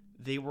after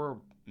they were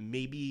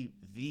maybe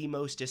the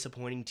most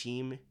disappointing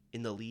team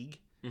in the league.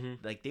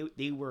 Mm-hmm. Like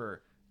they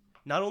were,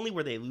 not only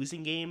were they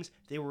losing games,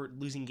 they were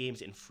losing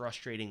games in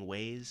frustrating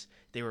ways.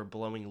 They were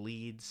blowing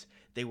leads.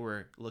 They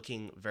were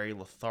looking very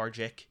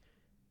lethargic,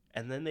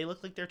 and then they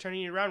look like they're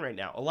turning it around right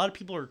now. A lot of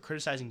people are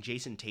criticizing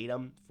Jason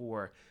Tatum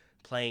for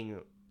playing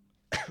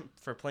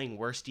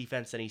worse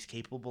defense than he's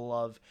capable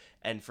of,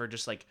 and for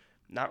just like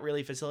not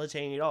really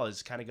facilitating at all.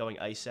 Is kind of going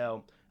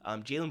ISO.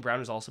 Jaylen Brown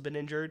has also been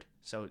injured,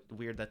 so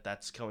weird that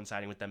that's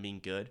coinciding with them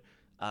being good.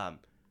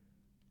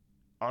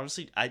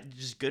 Honestly,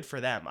 just good for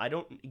them. I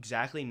don't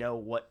exactly know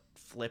what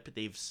flip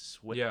they've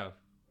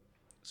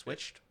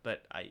switched,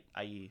 but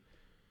I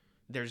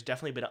there's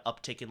definitely been an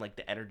uptick in like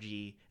the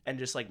energy, and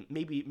just like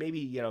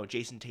maybe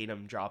Jason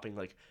Tatum dropping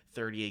like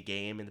 30 a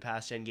game in the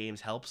past 10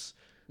 games helps.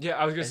 Yeah,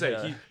 I was gonna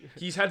say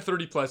he's had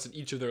 30 plus in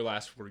each of their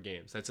last 4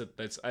 games. I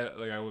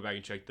went back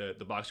and checked the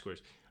box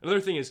scores. Another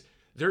thing is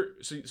they're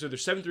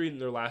 7-3 in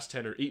their last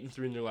 10 or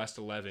 8-3 in their last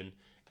 11,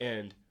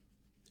 and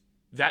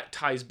that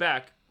ties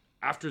back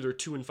after their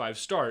 2-5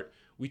 start.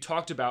 We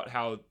talked about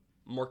how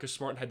Marcus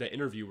Smart had that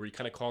interview where he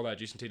kind of called out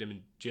Jason Tatum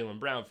and Jaylen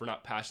Brown for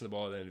not passing the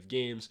ball at the end of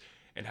games,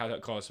 and how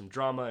that caused some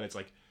drama. And it's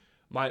like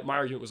my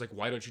argument was like,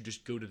 why don't you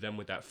just go to them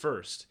with that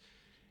first?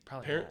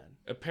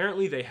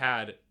 Apparently they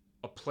had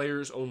a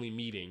players only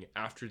meeting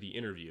after the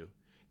interview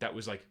that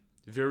was like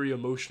very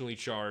emotionally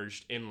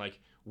charged, and like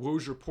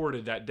Woj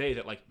reported that day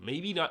that like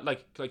maybe not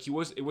like it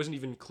wasn't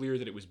even clear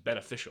that it was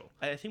beneficial.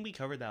 I think we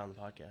covered that on the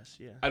podcast.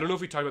 Yeah. I don't know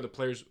if we talked about the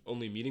players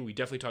only meeting. We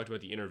definitely talked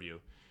about the interview.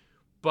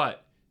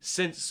 But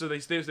they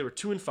were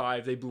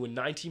 2-5, they blew a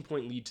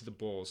 19-point lead to the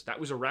Bulls. That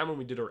was around when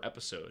we did our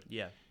episode.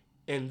 Yeah.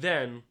 And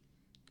then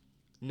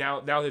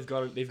now they've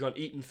gone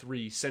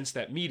 8-3 since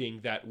that meeting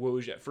that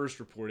Woj at first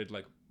reported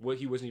like what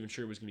he wasn't even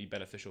sure was going to be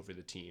beneficial for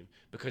the team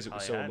because it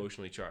was so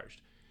emotionally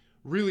charged.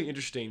 Really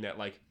interesting that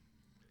like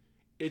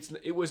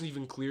it wasn't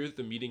even clear that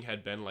the meeting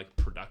had been like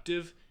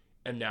productive,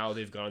 and now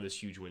they've gone on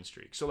this huge win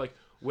streak. So like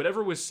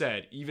whatever was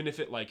said, even if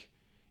it like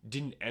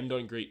didn't end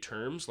on great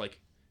terms, like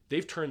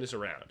they've turned this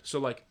around. So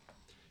like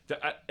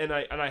and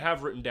I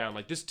have written down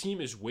like this team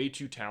is way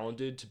too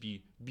talented to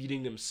be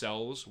beating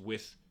themselves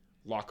with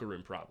locker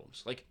room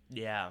problems. Like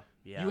yeah.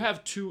 You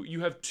have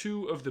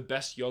two of the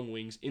best young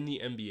wings in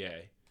the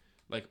NBA.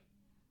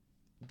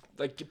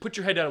 Like put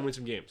your head down and win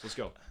some games. Let's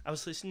go. I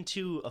was listening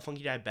to a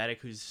Funky Diabetic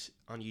who's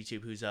on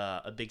YouTube, who's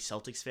a big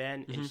Celtics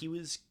fan, and he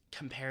was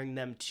comparing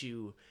them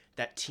to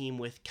that team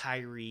with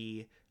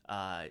Kyrie,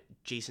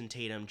 Jason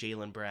Tatum,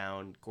 Jaylen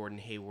Brown, Gordon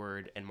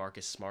Hayward, and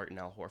Marcus Smart and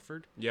Al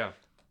Horford. Yeah.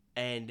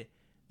 And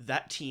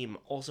that team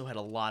also had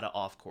a lot of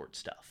off-court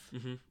stuff.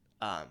 Mm-hmm.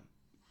 I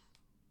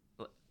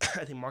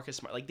think Marcus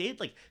Smart, like they had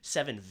like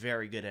 7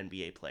 very good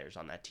NBA players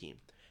on that team,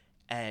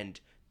 and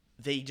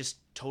they just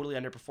totally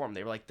underperformed.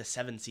 They were like the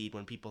 7 seed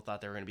when people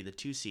thought they were going to be the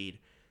 2 seed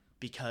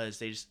because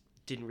they just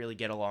didn't really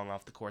get along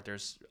off the court.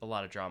 There's a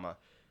lot of drama,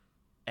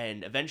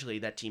 and eventually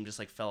that team just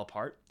like fell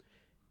apart.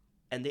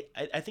 And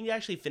I think they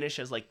actually finished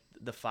as like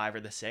the 5 or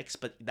the 6,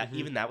 but that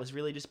even that was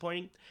really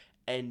disappointing.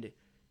 And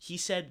he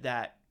said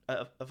that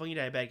a Funky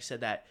Diabetic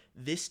said that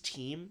this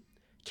team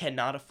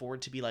cannot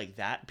afford to be like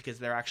that because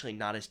they're actually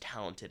not as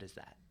talented as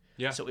that.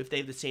 Yeah. So if they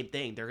have the same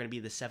thing, they're going to be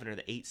the 7 or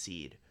the 8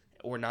 seed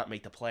or not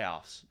make the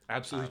playoffs.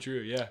 Absolutely true.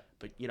 Yeah.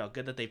 But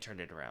good that they've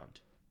turned it around,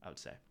 I would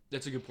say.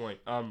 That's a good point.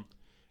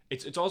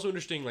 It's also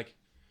interesting. Like,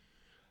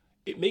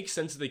 it makes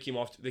sense that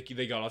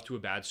they got off to a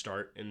bad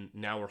start, and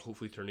now we're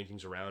hopefully turning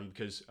things around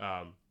because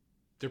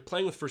they're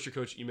playing with first year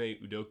coach Ime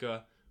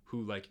Udoka,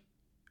 who like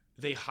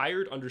they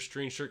hired under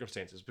strange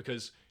circumstances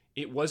because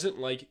it wasn't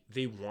like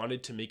they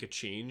wanted to make a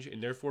change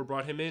and therefore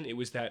brought him in. It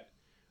was that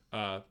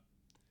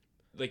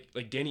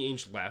like Danny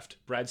Ainge left,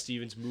 Brad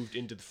Stevens moved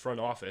into the front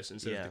office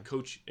instead of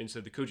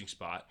the coaching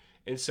spot,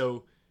 and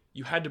so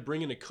you had to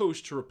bring in a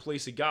coach to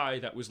replace a guy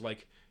that was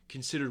like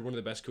considered one of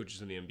the best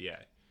coaches in the NBA.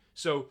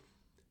 So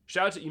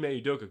shout out to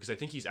Ime Udoka because I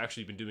think he's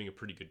actually been doing a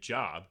pretty good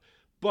job,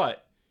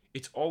 but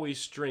it's always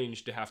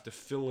strange to have to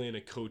fill in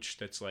a coach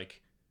that's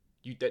like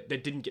that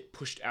didn't get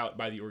pushed out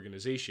by the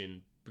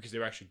organization because they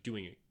were actually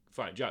doing a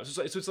fine job.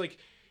 So it's like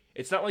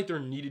it's not like there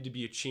needed to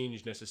be a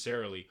change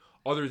necessarily,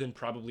 other than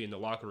probably in the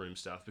locker room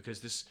stuff,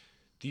 because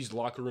these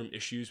locker room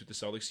issues with the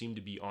Celtics seem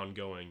to be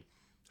ongoing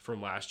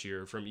from last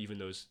year, from even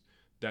those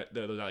that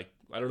like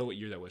I don't know what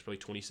year that was, probably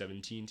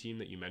 2017 team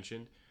that you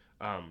mentioned,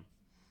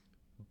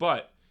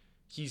 but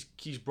he's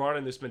brought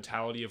in this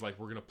mentality of like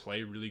we're gonna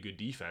play really good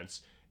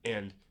defense,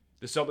 and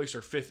the Celtics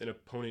are 5th in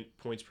opponent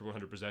points per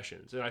 100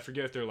 possessions, and I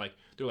forget if they're like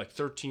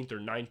 13th or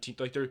 19th,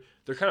 like they're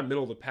kind of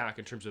middle of the pack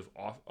in terms of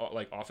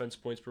offense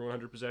points per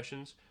 100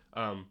 possessions.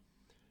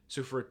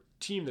 So for a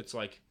team that's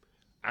like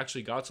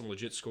actually got some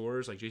legit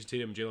scores, like Jason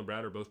Tatum and Jaylen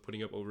Brown are both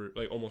putting up over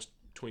like almost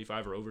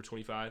 25 or over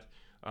 25.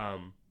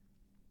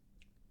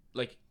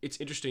 Like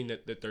it's interesting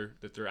that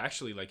they're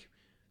actually like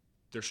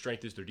their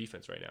strength is their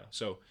defense right now.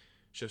 So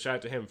shout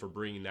out to him for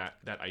bringing that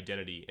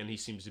identity, and he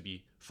seems to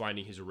be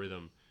finding his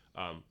rhythm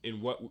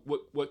in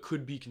what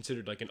could be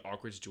considered like an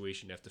awkward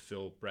situation to have to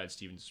fill Brad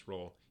Stevens'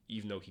 role,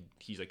 even though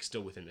he's like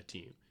still within the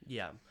team.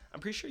 Yeah,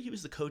 I'm pretty sure he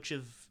was the coach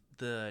of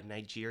the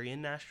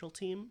Nigerian national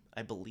team,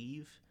 I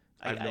believe.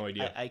 I have no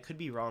idea. I could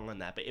be wrong on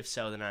that, but if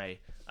so, then I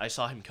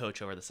saw him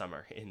coach over the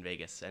summer in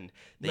Vegas, and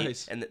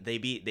they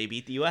beat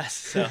the U.S.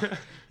 So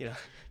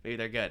maybe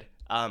they're good.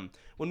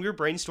 When we were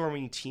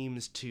brainstorming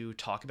teams to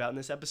talk about in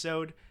this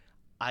episode,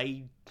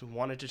 I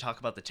wanted to talk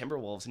about the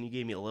Timberwolves, and you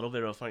gave me a little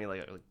bit of a funny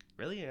like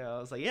really? I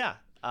was like, yeah,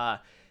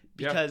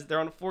 because they're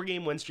on a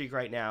 4-game win streak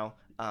right now.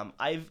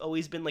 I've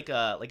always been like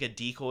a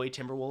decoy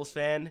Timberwolves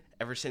fan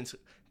ever since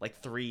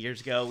like 3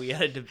 years ago. We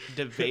had a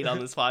debate on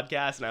this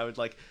podcast, and I would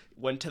like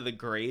went to the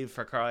grave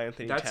for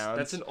Karl-Anthony Towns.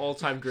 That's an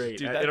all-time great.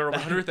 Dude, in our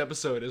 100th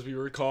episode, as we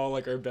recall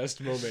like our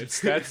best moments,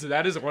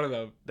 that is one of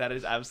them. That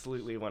is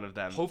absolutely one of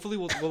them. Hopefully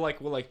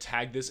we'll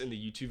tag this in the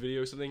YouTube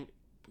video or something.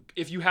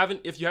 If you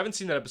haven't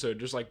seen that episode,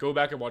 just like go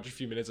back and watch a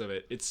few minutes of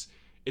it.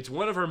 It's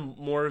one of our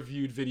more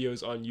viewed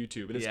videos on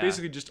YouTube, and it's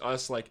basically just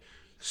us like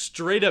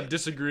straight up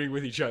disagreeing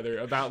with each other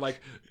about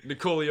like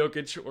Nikola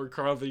Jokic or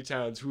Karl-Anthony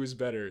Towns, who is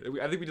better.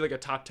 I think we did like a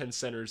top 10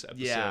 centers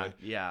episode.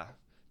 Yeah.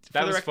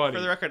 That was funny.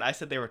 For the record, I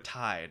said they were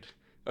tied.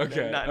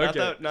 Okay. Not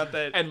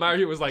that. And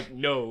Mario was like,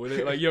 no,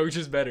 like Jokic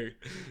is better.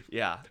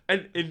 Yeah.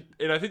 And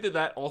I think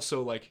that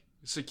also like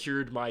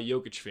secured my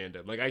Jokic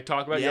fandom. Like I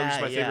talk about Jokic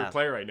as my favorite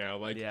player right now.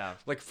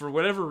 Like for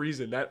whatever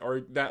reason,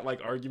 that like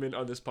argument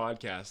on this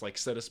podcast like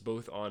set us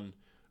both on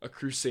a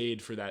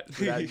crusade for that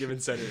given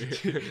center.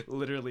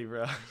 Literally,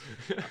 bro.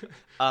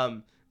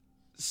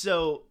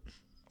 So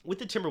with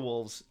the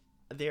Timberwolves,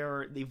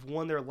 they've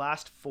won their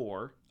last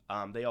 4.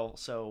 They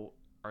also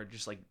are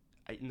just like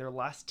in their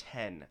last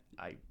 10.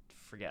 I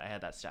forget I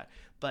had that stat,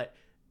 but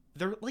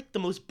they're like the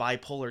most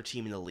bipolar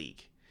team in the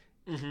league.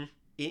 Mm-hmm.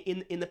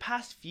 In the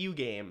past few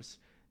games,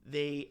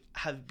 they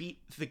have beat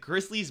the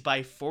Grizzlies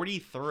by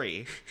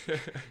 43,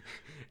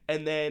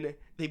 and then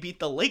they beat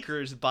the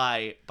Lakers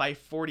by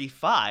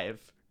 45.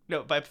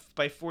 No, by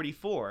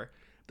 44.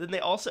 Then they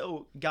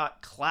also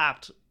got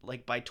clapped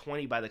like by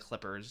 20 by the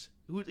Clippers,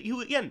 who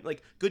again,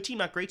 like good team,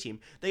 not great team.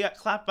 They got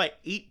clapped by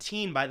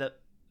 18 by the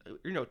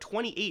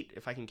 28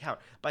 if I can count,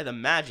 by the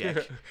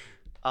Magic.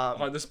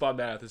 On the spot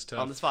math is tough.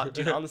 On the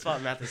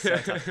spot math is so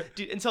tough.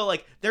 Dude, and so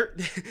like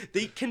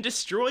they can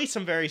destroy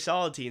some very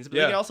solid teams, but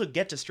they can also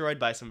get destroyed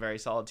by some very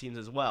solid teams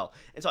as well.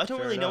 And so I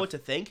don't really know what to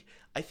think.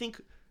 I think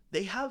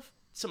they have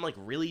some like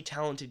really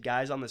talented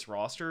guys on this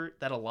roster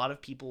that a lot of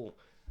people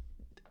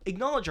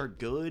acknowledge are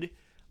good,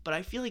 but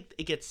I feel like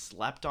it gets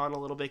slept on a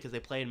little bit because they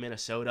play in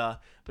Minnesota.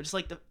 But just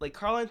like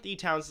Karl-Anthony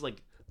Towns is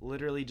like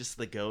literally just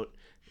the GOAT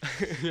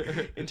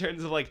in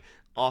terms of like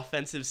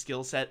offensive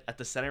skill set at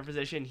the center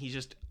position. He's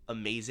just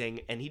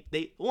amazing, and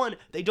they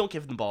don't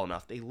give him the ball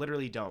enough. They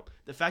literally don't.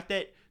 The fact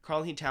that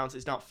Karl-Anthony Towns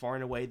is not far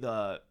and away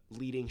the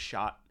leading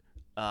shot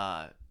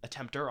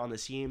attempter on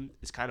this team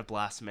is kind of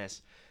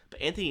blasphemous. But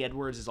Anthony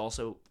Edwards is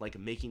also like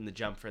making the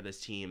jump for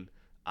this team.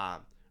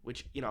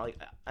 Which, like,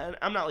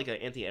 I'm not like an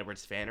Anthony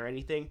Edwards fan or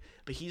anything,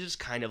 but he's just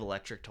kind of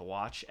electric to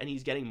watch, and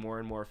he's getting more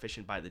and more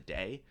efficient by the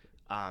day.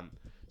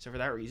 So for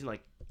that reason,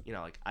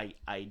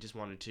 I just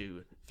wanted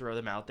to throw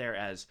them out there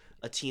as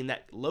a team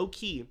that low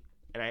key,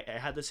 and I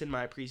had this in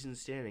my preseason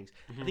standings.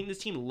 Mm-hmm. I think this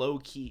team low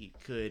key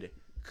could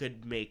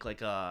make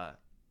like not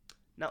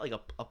like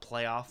a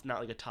playoff, not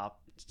like a top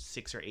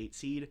 6 or 8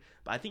 seed,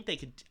 but I think they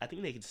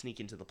could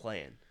sneak into the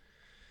play-in.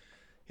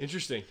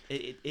 Interesting.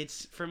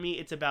 It's for me.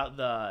 It's about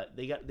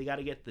they got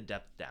to get the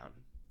depth down.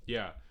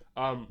 Yeah.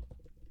 You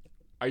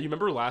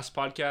remember last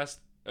podcast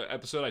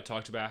episode I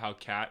talked about how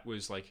Cat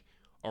was like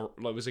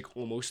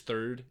almost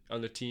third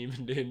on the team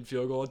in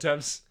field goal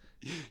attempts.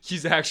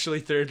 He's actually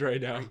third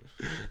right now.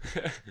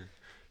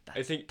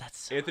 I think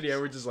Anthony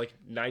Edwards is like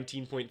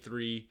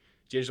 19.3.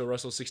 D'Angelo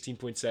Russell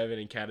 16.7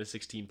 and Cat is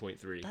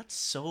 16.3. That's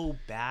so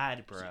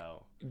bad,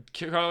 bro.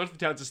 Karl-Anthony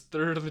Towns is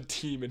third on the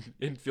team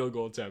in field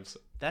goal attempts.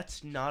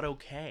 That's not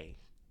okay.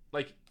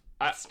 Like,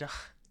 It's not.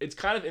 it's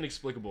kind of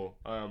inexplicable.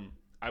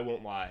 I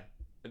won't lie.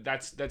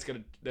 That's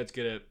gonna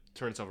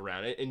turn itself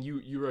around. And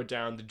you wrote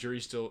down the jury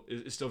is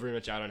still very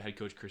much out on head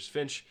coach Chris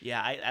Finch.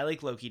 Yeah, I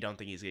like Loki. Don't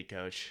think he's a good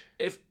coach.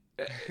 If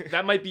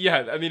that might be,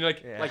 I mean,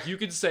 like Yeah. like you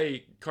could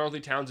say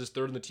Karl-Anthony Towns is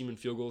third on the team in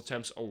field goal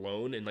attempts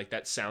alone, and like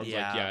that sounds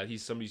like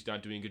he's somebody's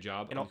not doing a good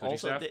job. And on the coaching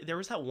also, staff. there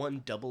was that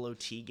one double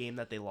OT game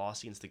that they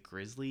lost against the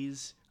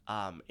Grizzlies,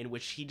 in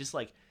which he just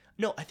like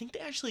no, I think they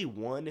actually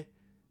won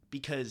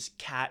because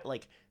Cat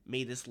like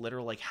made this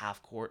literal like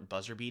half court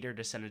buzzer beater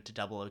to send it to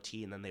double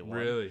OT, and then they won.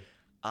 Really?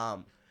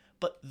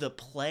 But the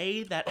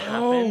play that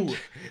Oh, happened.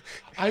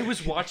 I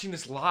was watching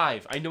this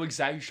live. I know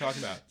exactly what you're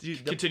talking about.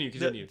 Dude,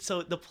 Continue.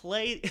 So the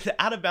play, the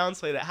out of bounds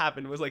play that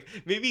happened was like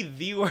maybe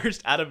the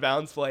worst out of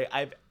bounds play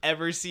I've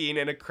ever seen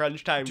in a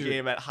crunch time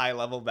game at high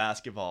level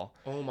basketball.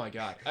 Oh my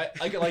god!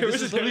 I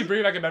this is literally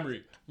bringing back a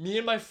memory. Me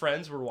and my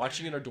friends were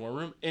watching in our dorm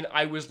room, and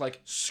I was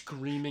like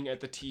screaming at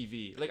the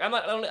TV. Like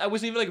I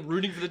wasn't even like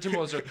rooting for the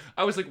Timberwolves.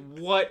 I was like,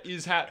 what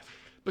is happening?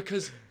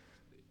 Because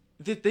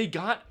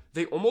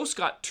they almost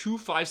got 2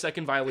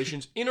 5-second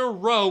violations in a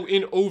row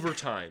in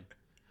overtime,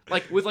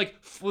 with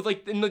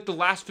in like the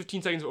last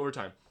 15 seconds of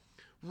overtime.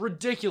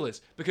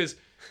 Ridiculous, because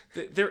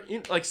they're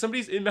in like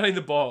somebody's inbounding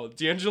the ball.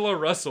 D'Angelo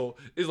Russell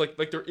is like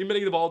they're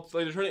inbounding the ball.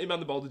 Like they're trying to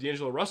inbound the ball to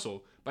D'Angelo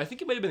Russell, but I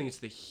think it might have been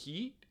against the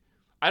Heat.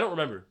 I don't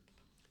remember.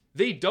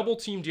 They double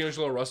team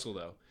D'Angelo Russell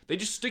though. They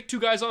just stick 2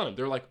 guys on him.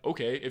 They're like,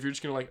 okay, if you're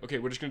just gonna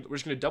we're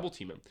just gonna double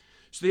team him.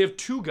 So they have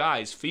 2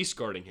 guys face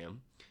guarding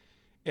him,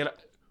 and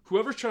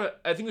whoever's trying to,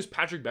 I think it was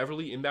Patrick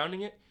Beverly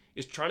inbounding it,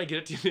 is trying to get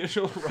it to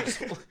D'Angelo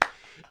Russell,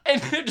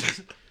 and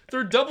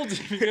they're double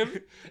teaming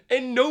him,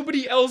 and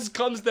nobody else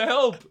comes to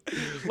help.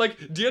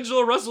 Like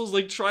D'Angelo Russell's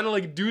like trying to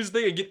like do his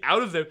thing and get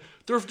out of there.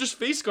 They're just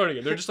face guarding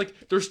him. They're just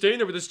like they're standing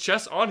there with his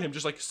chest on him,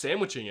 just like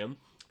sandwiching him.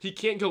 He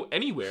can't go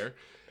anywhere,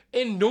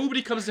 and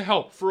nobody comes to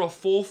help for a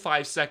full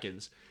 5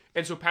 seconds.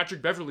 And so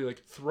Patrick Beverly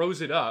like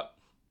throws it up,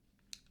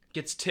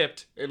 gets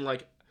tipped, and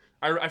like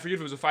I forget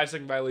if it was a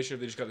 5-second violation or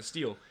they just got the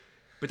steal.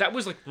 But that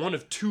was like one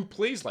of 2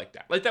 plays like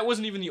that. Like that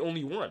wasn't even the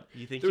only one.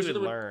 You think There you was would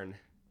another learn?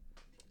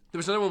 There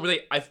was another one where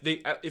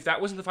they if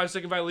that wasn't the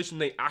 5-second violation,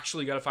 they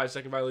actually got a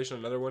 5-second violation on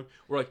another one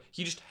where like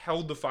he just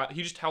held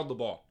the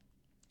ball,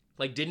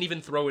 like didn't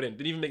even throw it in,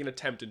 didn't even make an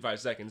attempt in 5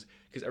 seconds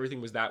because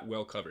everything was that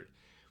well covered,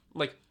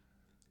 like.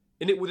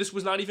 And this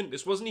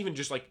wasn't even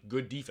just like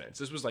good defense.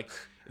 This was like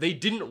they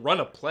didn't run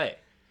a play.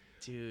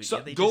 Dude, So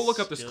yeah, they go just look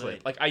up this stood.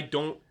 clip. Like I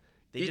don't.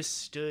 They just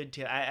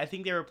stood. I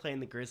think they were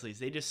playing the Grizzlies.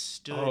 They just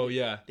stood. Oh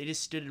yeah. They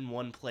just stood in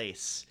one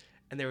place,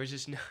 and there was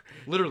just no.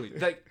 Literally,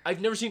 like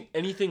I've never seen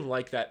anything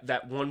like that.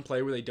 That one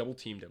play where they double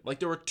teamed him. Like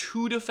there were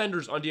 2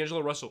 defenders on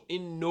D'Angelo Russell,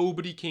 and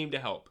nobody came to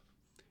help.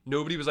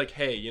 Nobody was like,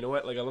 "Hey, you know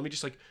what? Like let me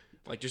just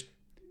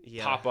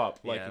pop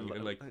up and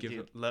give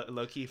him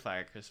low key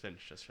fire Chris Finch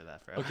just for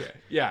that. Okay,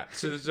 yeah.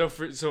 So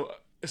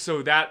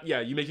that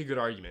you make a good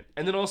argument,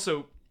 and then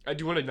also I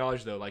do want to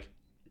acknowledge though, like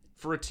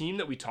for a team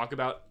that we talk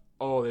about,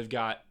 oh they've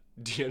got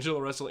D'Angelo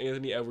Russell,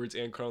 Anthony Edwards,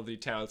 and Karl-Anthony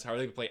Towns. How are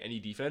they gonna play any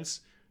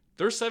defense?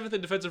 They're 7th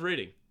in defensive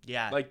rating.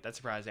 Yeah, like that's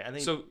surprising. I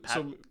think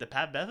the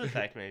Pat Bev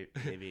effect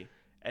maybe,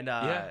 and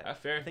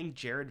fair. I think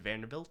Jared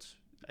Vanderbilt.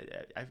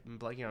 I'm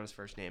blanking on his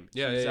first name.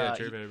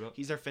 Jared Vanderbilt.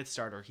 He's our 5th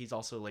starter. He's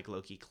also like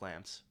low-key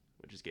clamps,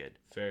 which is good.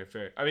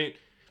 Fair. I mean,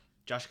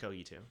 Josh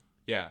Kogi too.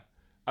 Yeah,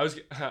 I was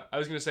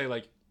gonna say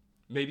like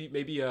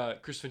maybe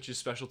Chris Finch's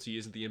specialty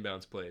isn't the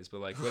inbounds plays, but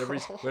like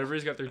whatever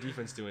he's got their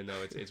defense doing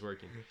though, it's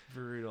working.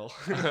 Brutal.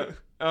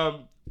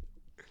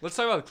 Let's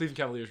talk about the Cleveland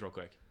Cavaliers real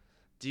quick.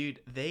 Dude,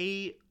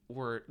 they're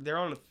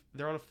on a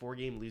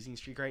 4-game losing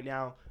streak right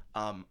now.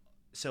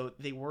 So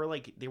they were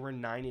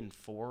 9-4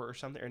 or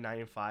something, or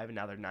 9-5, and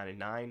now they're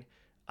 9-9.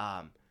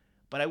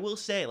 But I will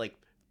say, like,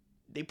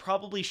 they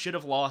probably should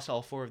have lost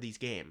all 4 of these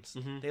games.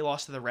 Mm-hmm. They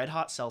lost to the Red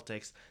Hot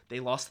Celtics, they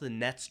lost to the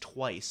Nets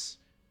twice,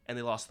 and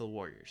they lost to the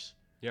Warriors.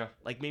 Yeah.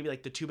 Like maybe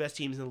like the 2 best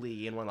teams in the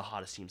league and one of the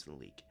hottest teams in the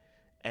league.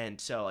 And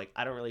so like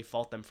I don't really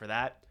fault them for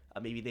that.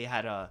 Maybe they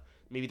had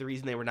maybe the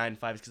reason they were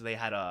 9-5 is because they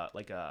had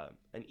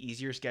an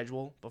easier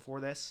schedule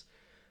before this.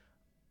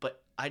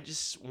 But I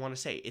just want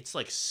to say it's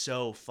like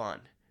so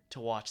fun to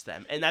watch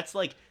them, and that's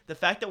like the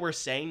fact that we're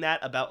saying that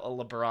about a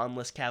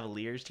LeBron-less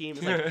Cavaliers team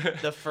is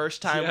like the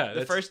first time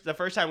the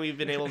first time we've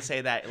been able to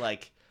say that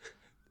like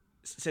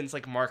since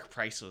like Mark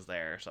Price was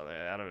there or something.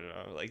 I don't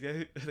know. Like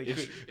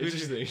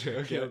interesting.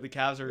 Okay. The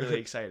Cavs are really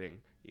exciting.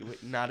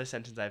 Not a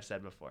sentence I've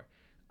said before.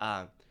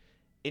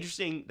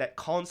 Interesting that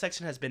Colin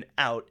Sexton has been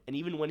out, and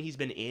even when he's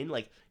been in,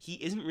 like he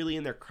isn't really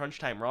in their crunch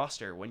time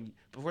roster. When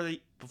before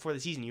the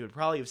season, you would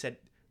probably have said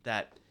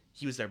that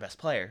he was their best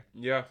player.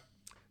 Yeah.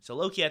 So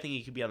low-key, I think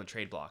he could be on the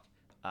trade block.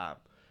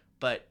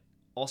 But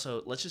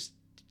also, let's just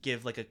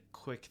give like a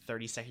quick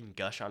 30-second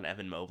gush on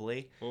Evan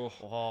Mobley. Oh,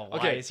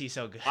 why is he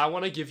so good? I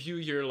want to give you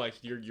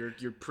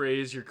your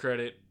praise, your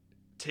credit.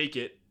 Take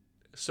it.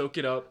 Soak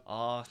it up.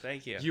 Oh,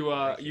 thank you.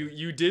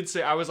 You did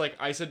say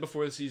I said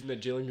before the season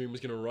that Jalen Green was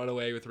gonna run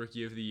away with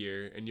Rookie of the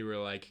Year, and you were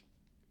like,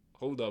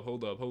 hold up.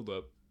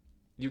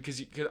 You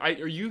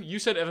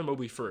said Evan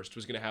Mobley first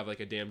was gonna have like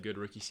a damn good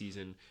rookie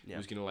season. Yeah. He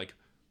was gonna like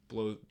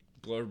blow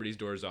everybody's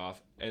doors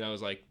off, and I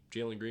was like,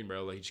 Jalen Green,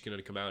 bro, like he's just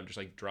gonna come out and just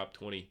like drop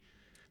 20.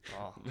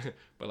 Oh.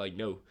 But like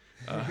no.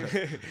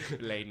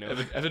 Late no.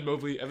 Evan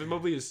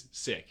Mobley is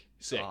sick.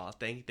 Oh,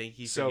 thank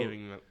you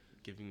for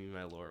giving me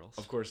my laurels.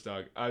 Of course,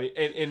 dog. I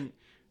mean,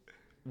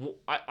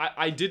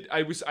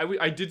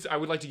 I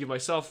would like to give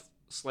myself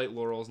slight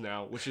laurels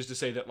now, which is to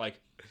say that like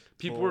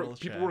people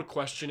were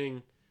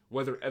questioning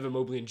whether Evan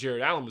Mobley and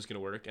Jared Allen was going to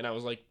work, and I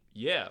was like,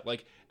 yeah,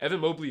 like Evan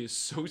Mobley is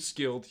so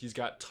skilled, he's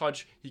got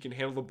touch, he can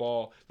handle the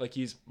ball, like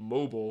he's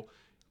mobile,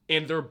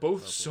 and they're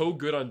both so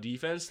good on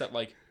defense that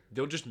like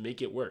they'll just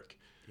make it work.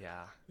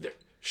 Yeah.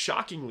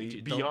 Shockingly,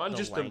 Dude, beyond the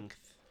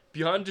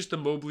just the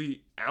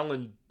Mobley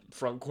Allen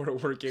front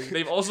court working,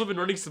 they've also been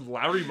running some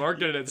Lauri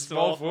Markkanen at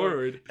small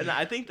forward, and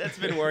I think that's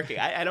been working.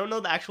 I don't know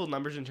the actual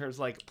numbers in terms of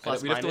like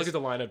plus we minus. have to look at the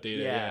lineup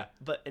data. Yeah.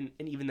 But and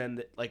even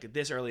then, like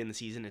this early in the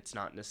season, it's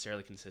not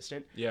necessarily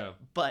consistent. Yeah.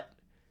 But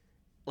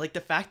like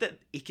the fact that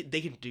they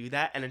can do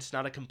that and it's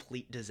not a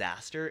complete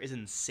disaster is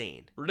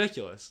insane.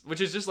 Ridiculous. Which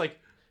is just like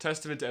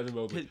testament to Evan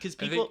Mobley. Because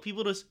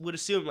people just would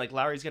assume like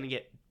Lowry's gonna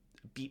get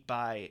beat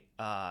by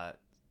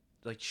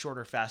like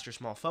shorter, faster,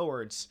 small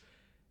forwards.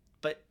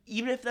 But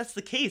even if that's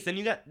the case, then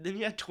you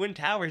got twin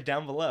towers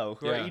down below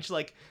who are each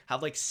like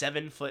have like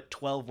 7'12"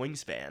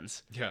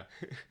 wingspans. Yeah.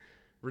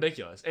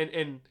 Ridiculous.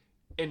 And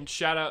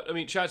shout out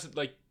to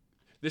like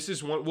this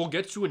is one we'll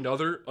get to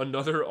another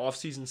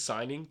offseason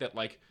signing that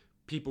like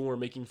people were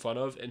making fun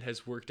of and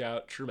has worked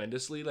out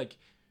tremendously. Like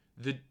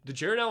the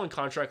Jared Allen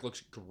contract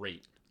looks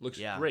great.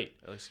 Great.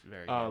 It looks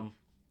very good.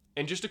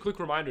 And just a quick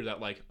reminder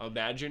that like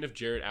imagine if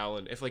Jared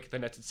Allen, if like the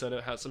Nets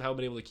had somehow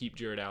been able to keep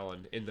Jared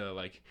Allen in the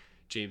like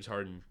James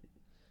Harden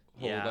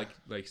whole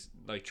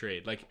like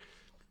trade. Like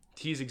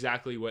he's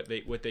exactly what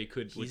they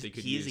could use.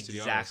 He's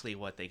exactly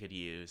what they could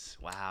use.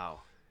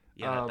 Wow.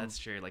 Yeah, that's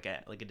true. Like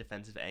a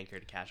defensive anchor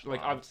to catch like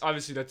lobs.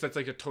 Obviously that's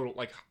like a total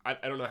like I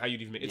don't know how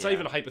you'd even make it's not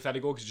even a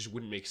hypothetical because it just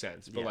wouldn't make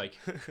sense. But like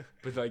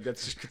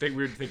that's just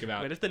weird to think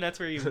about. But if the Nets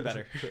were even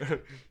better,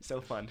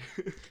 so fun.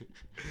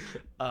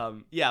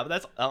 Yeah, but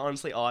that's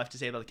honestly all I have to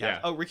say about the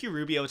Cavs. Oh, Ricky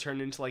Rubio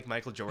turned into like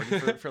Michael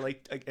Jordan for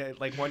like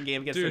one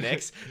game against the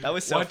Knicks. That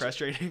was so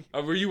frustrating.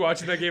 Were you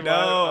watching that game? No,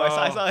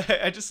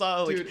 I just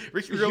saw like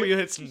Ricky Rubio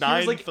hits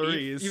 9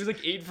 threes. He was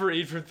like 8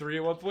 for 3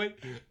 at one point,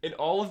 and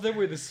all of them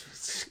were this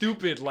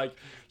stupid like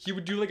he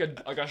would do like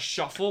a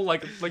shuffle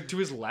like to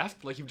his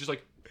left, like he would just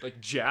like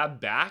jab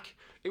back.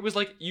 It was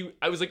like he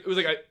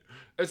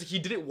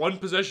did it one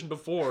possession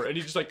before, and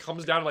he just like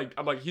comes down like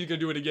I'm like he's gonna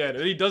do it again,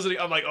 and he does it.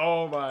 I'm like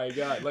oh my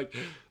god, like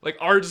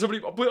somebody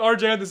put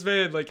RJ on this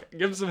man, like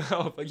give him some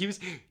help. Like he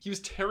was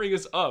tearing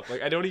us up.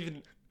 Like I don't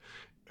even.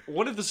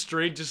 One of the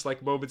strangest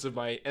like moments of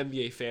my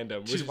NBA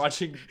fandom was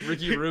watching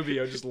Ricky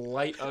Rubio just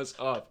light us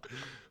up.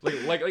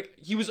 Like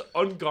he was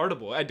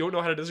unguardable. I don't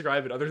know how to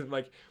describe it other than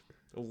like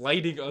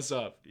lighting us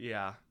up.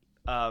 Yeah.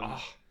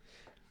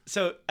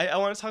 So I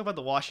want to talk about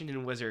the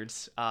Washington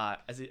Wizards.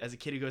 As a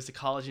kid who goes to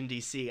college in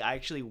DC, I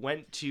actually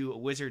went to a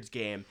Wizards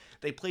game.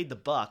 They played the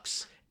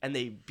Bucks and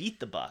they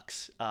beat the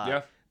Bucks.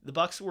 The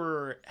Bucks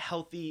were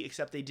healthy,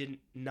 except they did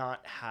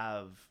not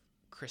have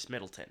Chris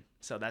Middleton.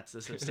 So that's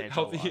the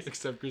substantial healthy loss.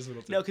 Except Chris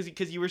Middleton. No,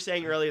 because you were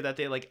saying earlier that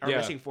they like are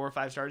missing 4 or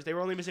 5 starters. They were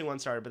only missing 1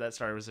 starter, but that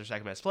starter was their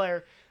second best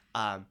player.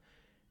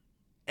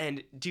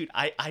 And dude,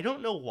 I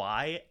don't know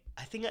why.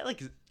 I think I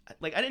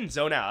I didn't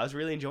zone out. I was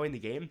really enjoying the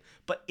game,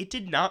 but it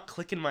did not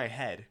click in my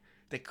head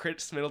that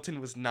Chris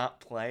Middleton was not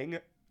playing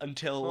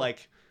until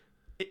like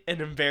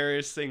an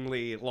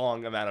embarrassingly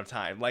long amount of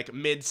time, like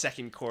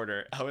mid-second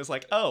quarter. I was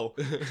like, oh,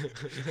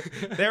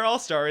 their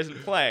all-star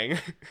isn't playing.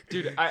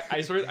 Dude,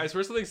 I swear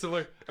something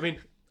similar. I mean,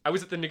 I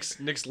was at the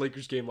Knicks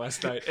Lakers game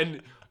last night,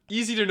 and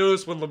easy to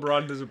notice when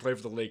LeBron doesn't play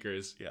for the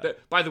Lakers. Yeah.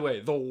 By the way,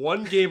 the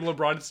one game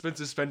LeBron's been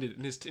suspended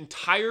in his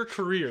entire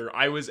career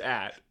I was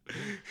at.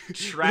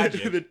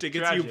 Tragic. The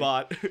tickets you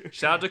bought.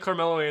 Shout out to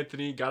Carmelo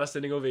Anthony. Got a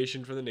standing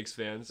ovation for the Knicks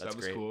fans. That's that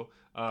was great. Cool.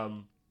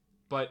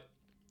 But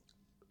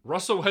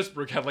Russell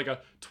Westbrook had like a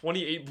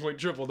 28-point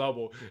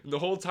triple-double. And the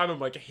whole time I'm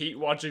like hate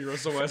watching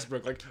Russell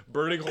Westbrook, like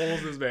burning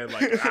holes in his man,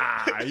 like,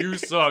 you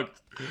suck.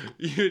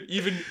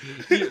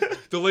 The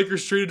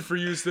Lakers traded for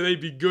you so they'd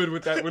be good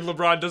with that when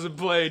LeBron doesn't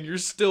play and you're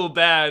still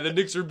bad. The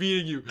Knicks are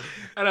beating you.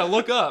 And I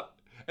look up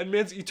and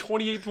man's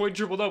 28-point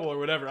triple-double or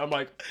whatever. I'm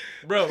like,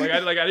 bro, I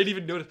didn't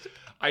even notice.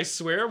 I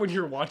swear, when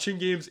you're watching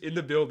games in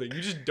the building,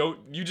 you just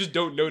don't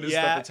notice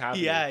stuff that's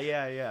happening.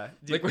 Yeah.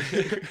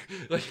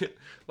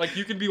 Like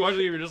you can be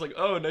watching it and you're just like,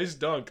 oh, nice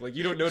dunk. Like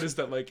you don't notice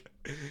that. Like,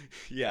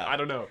 yeah, I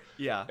don't know.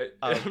 Yeah,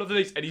 I don't know if that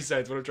makes any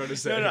sense. What I'm trying to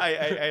say. No,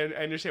 I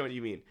understand what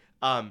you mean.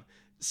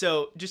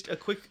 So just a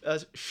quick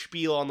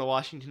spiel on the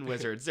Washington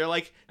Wizards. They're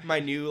like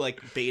my new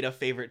like beta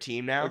favorite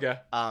team now. Okay.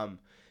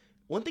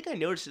 One thing I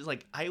noticed is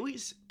like I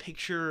always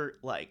picture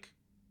like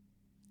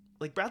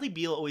like Bradley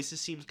Beal always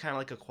just seems kind of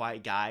like a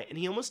quiet guy, and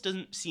he almost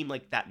doesn't seem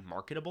like that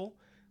marketable.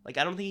 Like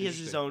I don't think he has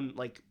his own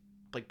like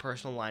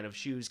personal line of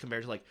shoes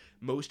compared to like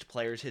most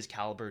players his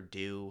caliber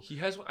do. He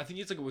has. I think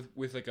it's like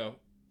with like a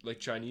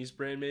Chinese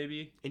brand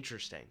maybe.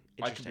 Interesting.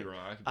 I could be wrong.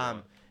 I could be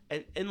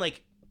wrong. And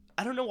like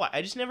I don't know why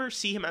I just never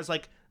see him as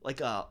like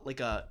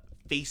a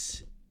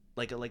face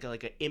like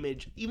a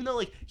image, even though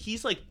like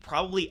he's like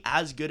probably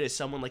as good as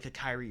someone like a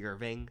Kyrie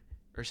Irving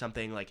or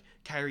something. Like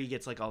Kyrie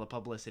gets like all the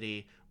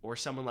publicity, or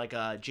someone like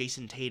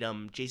Jason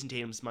Tatum. Jason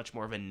Tatum's much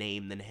more of a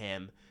name than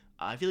him.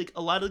 I feel like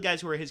a lot of the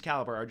guys who are his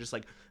caliber are just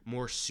like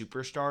more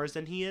superstars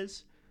than he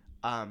is.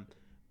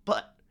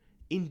 But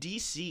in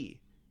DC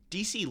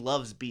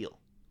loves Beal.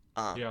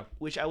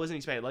 Which I wasn't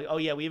expecting. Like, oh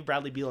yeah, we have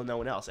Bradley Beal and no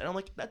one else. And I'm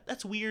like,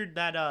 that's weird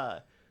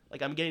that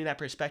like I'm getting that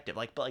perspective.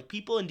 Like, but like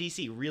people in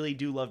DC really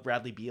do love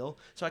Bradley Beal.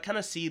 So I kind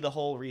of see the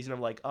whole reason of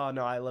like, oh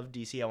no, I love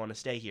DC, I want to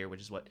stay here,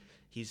 which is what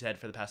he said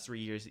for the past 3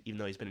 years, even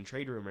though he's been in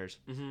trade rumors.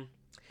 Mm-hmm.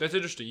 That's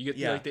interesting. You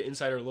get like the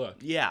insider look.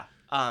 Yeah.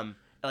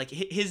 Like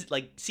his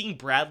like seeing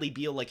Bradley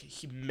Beal like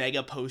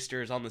mega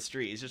posters on the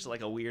street is just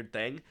like a weird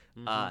thing.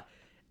 Mm-hmm.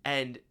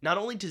 And not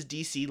only does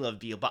DC love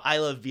Beal, but I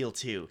love Beal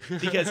too.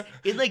 Because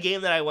in the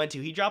game that I went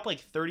to, he dropped like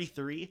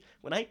 33.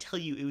 When I tell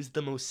you, it was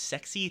the most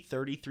sexy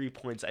 33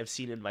 points I've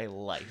seen in my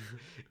life.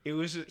 He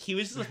was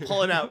just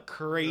pulling out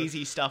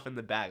crazy stuff in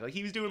the bag. Like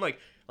he was doing like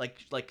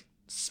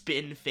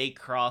spin fake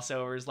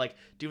crossovers, like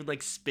doing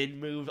like spin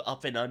move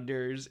up and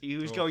unders. He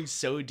was going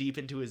so deep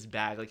into his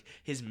bag, like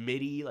his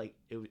midi, like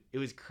it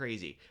was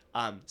crazy.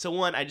 So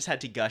one, I just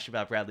had to gush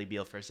about Bradley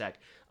Beal for a sec.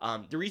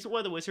 The reason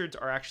why the Wizards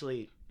are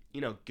actually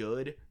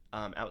good,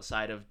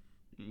 outside of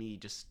me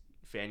just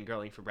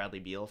fangirling for Bradley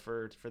Beal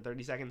for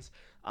 30 seconds.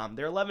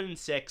 They're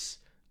 11-6.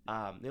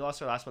 They lost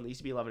their last one. They used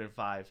to be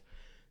 11-5.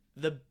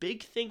 The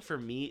big thing for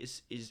me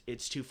is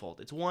it's twofold.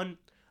 It's one,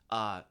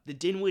 the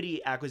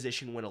Dinwiddie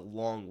acquisition went a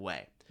long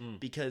way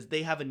because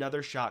they have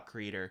another shot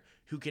creator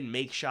who can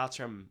make shots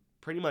from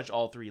pretty much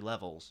all three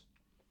levels.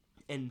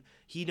 And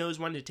he knows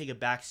when to take a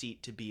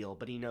backseat to Beal,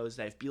 but he knows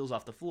that if Beal's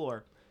off the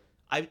floor,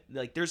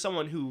 there's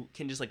someone who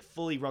can just like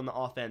fully run the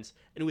offense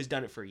and who has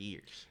done it for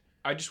years.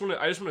 I just want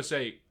to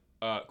say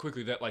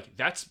quickly that like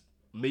that's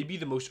maybe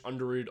the most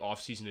underrated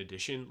offseason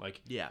addition.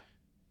 Like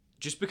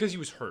just because he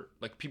was hurt,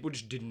 like people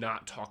just did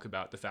not talk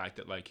about the fact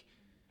that like,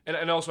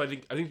 and also I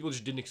think people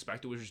just didn't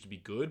expect the Wizards to be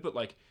good, but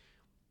like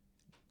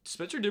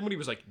Spencer Dinwiddie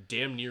was like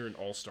damn near an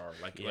all-star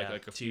like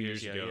a few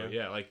years ago.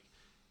 Yeah, like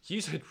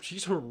he's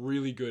a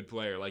really good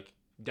player. Like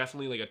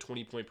definitely like a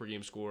 20-point per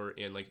game scorer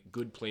and like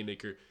good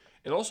playmaker.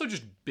 And also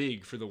just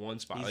big for the one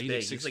spot. He's like,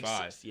 big. He's like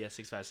 6'5". Yeah,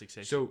 6'5",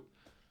 6'6". So,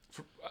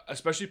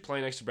 especially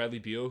playing next to Bradley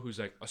Beal, who's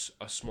like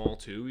a small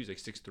two. He's like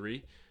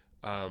 6'3".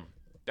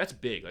 That's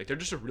big. Like, they're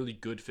just a really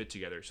good fit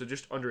together. So,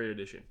 just underrated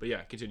addition. But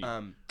yeah, continue.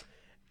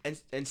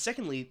 And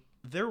secondly,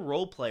 their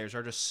role players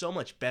are just so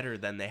much better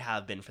than they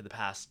have been for the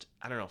past,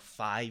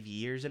 5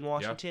 years in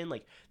Washington. Yeah.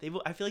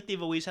 Like, I feel like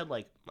they've always had,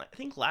 like, I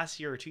think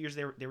last year or 2 years,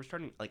 they were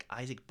starting, like,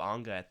 Isaac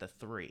Bonga at the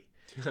 3.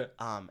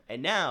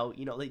 And now,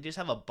 they just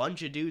have a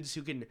bunch of dudes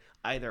who can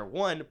either,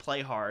 one,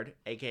 play hard,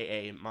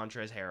 a.k.a.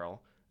 Montrezl Harrell,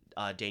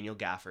 Daniel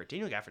Gafford.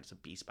 Daniel Gafford's a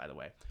beast, by the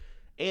way.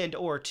 And,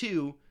 or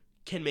two,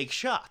 can make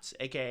shots,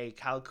 a.k.a.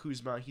 Kyle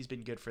Kuzma. He's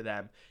been good for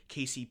them.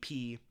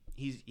 KCP.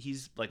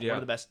 He's like one of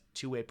the best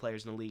two-way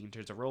players in the league in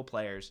terms of role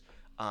players.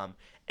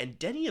 And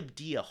Denny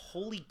Abdia,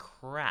 holy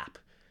crap.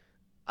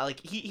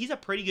 He's a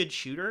pretty good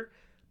shooter,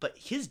 but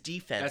his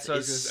defense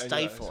is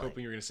stifling. I was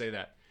hoping you were going to say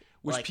that.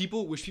 Which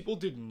people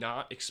did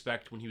not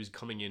expect when he was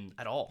coming in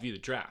at all via the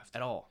draft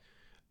at all,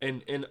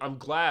 and I'm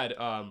glad.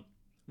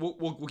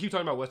 We'll keep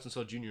talking about Wes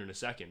Unseld Jr. in a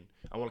second.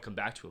 I want to come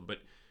back to him, but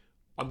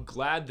I'm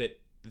glad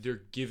that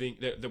they're giving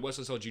that Wes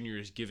Unseld Jr.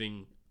 is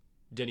giving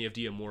Denny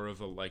Avdia more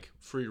of a like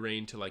free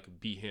reign to like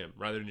be him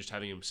rather than just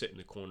having him sit in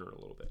the corner a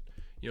little bit.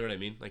 You know what I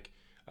mean? Like,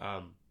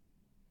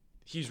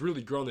 he's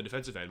really grown the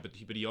defensive end,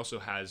 but he also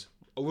has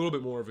a little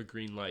bit more of a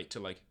green light to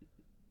like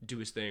do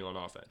his thing on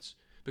offense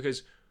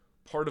because.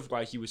 Part of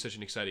why he was such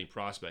an exciting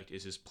prospect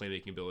is his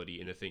playmaking ability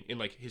and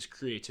like his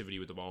creativity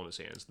with the ball in his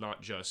hands,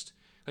 not just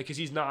like because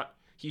he's not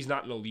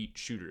an elite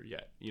shooter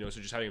yet, so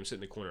just having him sit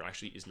in the corner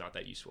actually is not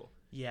that useful.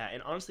 Yeah,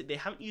 and honestly, they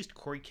haven't used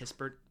Corey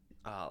Kispert,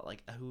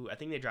 who I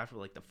think they drafted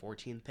with like the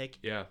 14th pick,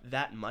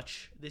 that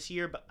much this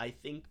year. But I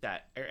think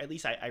that, or at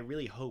least I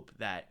really hope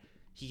that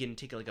he can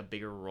take like a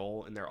bigger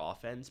role in their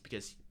offense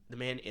because the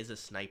man is a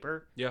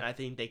sniper. Yeah, and I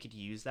think they could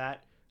use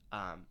that.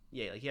 Like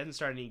he hasn't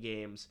started any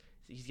games.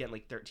 He's getting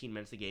like 13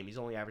 minutes a game. He's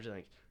only averaging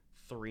like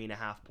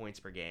 3.5 points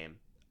per game.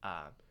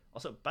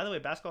 Also, by the way,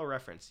 Basketball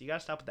Reference, you gotta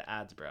stop with the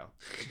ads, bro.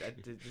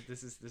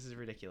 This is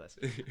ridiculous.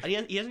 He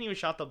hasn't even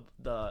shot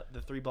the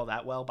three ball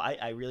that well,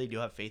 but I really do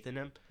have faith in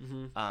him.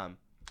 Mm-hmm.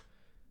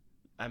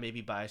 I may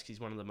be biased because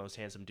he's one of the most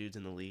handsome dudes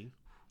in the league,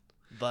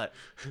 but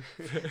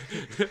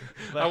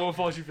I won't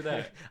fault you for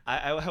that.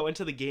 I went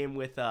to the game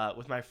with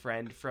my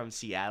friend from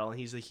Seattle, and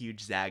he's a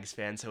huge Zags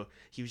fan, so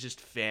he was just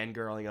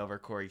fangirling over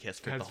Corey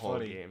Kispert the whole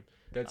game.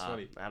 That's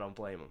funny. I don't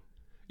blame him.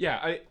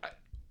 Yeah,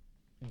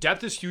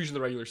 depth is huge in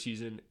the regular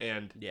season,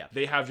 and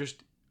they have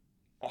just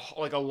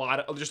like a lot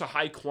of just a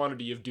high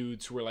quantity of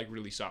dudes who are like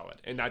really solid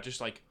and not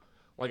just like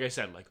I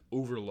said, like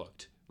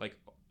overlooked. Like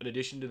in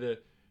addition to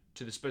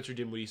the Spencer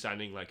Dinwiddie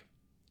signing, like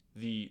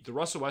the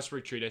Russell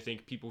Westbrook trade, I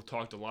think people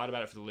talked a lot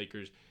about it for the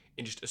Lakers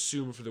and just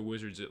assumed for the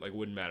Wizards it like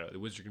wouldn't matter. The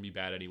Wizards are gonna be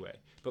bad anyway.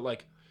 But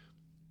like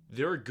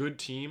they're a good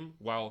team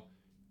while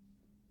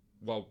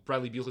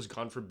Bradley Beal has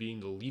gone from being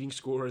the leading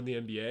scorer in the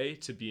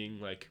NBA to being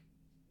like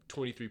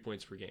 23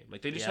 points per game.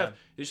 Like they just have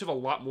a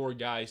lot more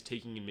guys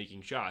taking and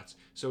making shots.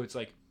 So it's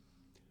like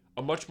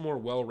a much more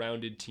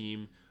well-rounded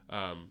team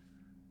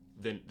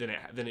than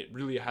it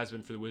really has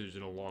been for the Wizards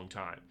in a long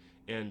time.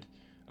 And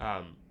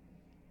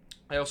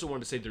I also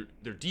wanted to say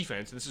their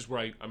defense, and this is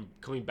where I'm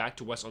coming back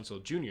to Wes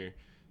Unseld Jr.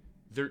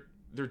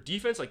 Their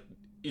defense like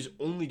is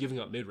only giving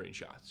up mid-range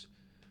shots.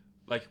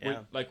 Like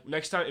like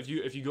next time if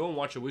you go and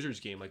watch a Wizards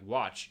game, like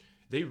watch,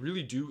 they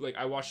really do. Like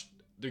I watched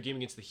their game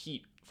against the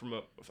Heat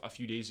from a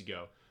few days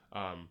ago.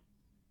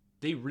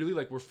 They really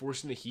like were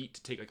forcing the Heat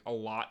to take like a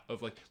lot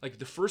of like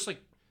the first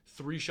like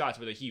 3 shots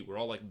by the Heat were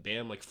all like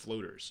Bam like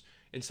floaters.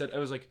 Instead I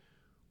was like,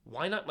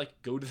 why not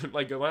like go to the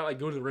why not like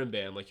go to the rim,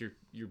 Bam, like you're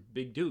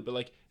big dude. But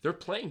like they're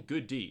playing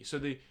good D, so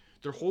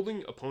they're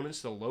holding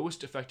opponents to the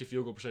lowest effective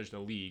field goal percentage in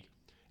the league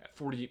at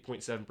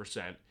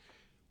 48.7%.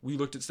 We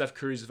looked at Steph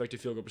Curry's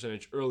effective field goal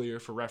percentage earlier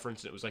for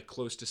reference, and it was like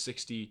close to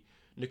 60.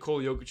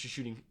 Nikola Jokic is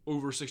shooting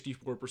over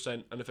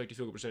 64% unaffected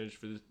field goal percentage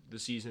for the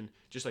season,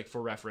 just like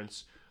for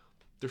reference.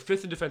 They're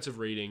 5th in defensive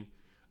rating.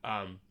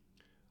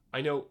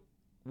 I know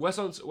Wes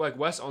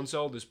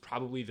Unseld is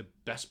probably the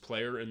best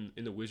player in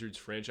the Wizards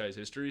franchise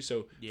history.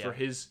 So for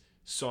his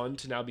son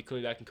to now be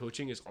coming back and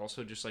coaching is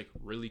also just like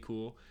really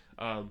cool.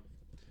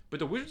 But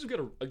the Wizards have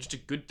got just a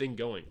good thing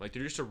going. Like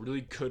they're just a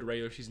really good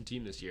regular season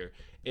team this year.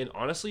 And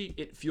honestly,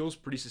 it feels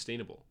pretty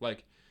sustainable.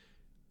 Like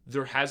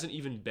there hasn't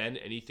even been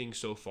anything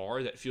so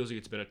far that feels like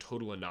it's been a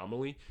total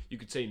anomaly. You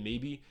could say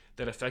maybe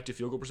that effective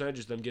field goal percentage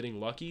is them getting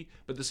lucky,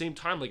 but at the same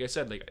time, like I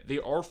said, like they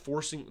are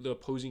forcing the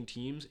opposing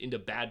teams into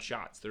bad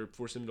shots. They're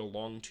forcing them to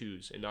long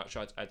twos and not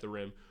shots at the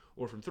rim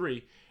or from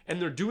 3.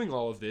 And they're doing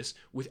all of this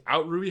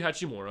without Rui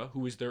Hachimura, who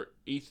was their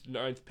 8th,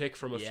 9th pick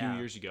from a few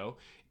years ago,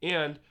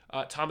 and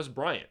Thomas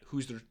Bryant,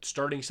 who's their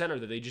starting center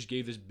that they just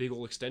gave this big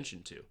old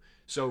extension to.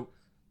 So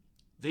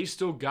they've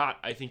still got,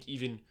 I think,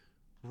 even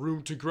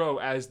room to grow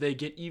as they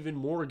get even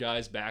more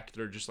guys back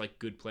that are just like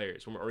good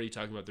players. When we're already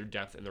talking about their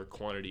depth and their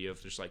quantity of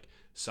just like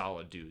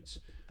solid dudes.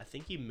 I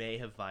think you may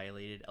have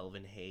violated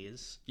Elvin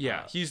Hayes.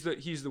 Yeah, he's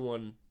the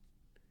one.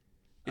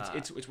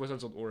 It's Wes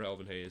Unseld or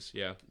Elvin Hayes.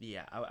 Yeah.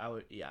 Yeah, I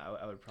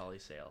would probably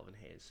say Elvin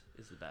Hayes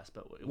is the best.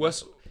 But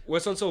Wes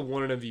Unseld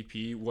won an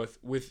MVP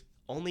with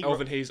only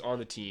Elvin Hayes on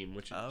the team,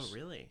 which is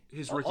really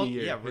his rookie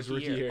year. Yeah, his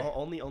rookie year.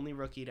 Only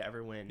rookie to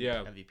ever win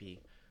MVP.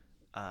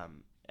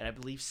 And I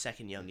believe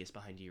second youngest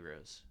behind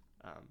Euros.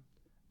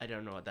 I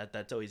don't know,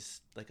 that's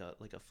always like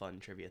a fun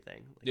trivia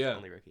thing. Like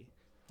only rookie.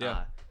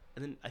 Yeah.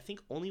 And then I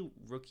think only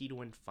rookie to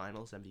win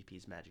Finals MVP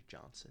is Magic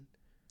Johnson.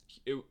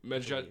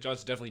 Magic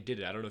Johnson definitely did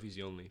it. I don't know if he's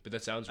the only, but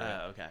that sounds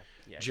right. Okay.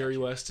 Yeah. Jerry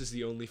West is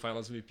the only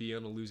Finals MVP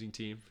on a losing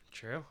team.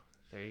 True.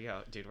 There you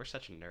go, dude. We're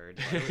such a nerd,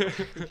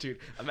 dude.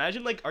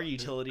 Imagine like our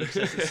utility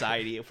to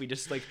society if we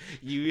just like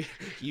use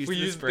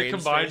the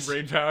combined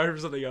brain power for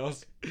something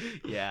else.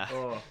 Yeah.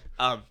 Oh.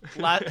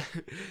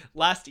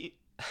 Last team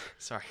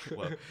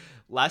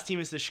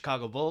is the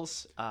Chicago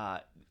Bulls.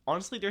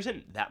 Honestly, there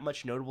isn't that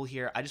much notable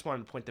here. I just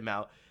wanted to point them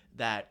out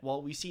that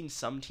while we've seen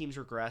some teams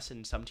regress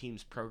and some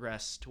teams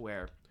progress to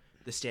where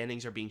the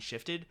standings are being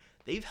shifted,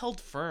 they've held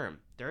firm.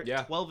 They're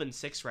at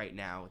 12-6 right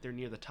now. They're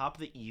near the top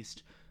of the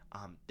East.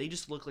 They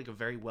just look like a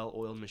very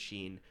well-oiled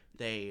machine.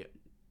 The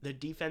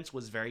defense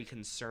was very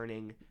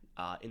concerning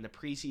in the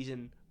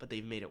preseason, but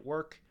they've made it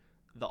work.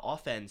 The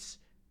offense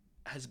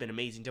has been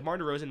amazing. DeMar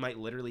DeRozan might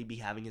literally be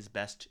having his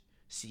best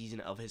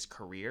season of his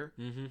career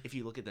if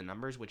you look at the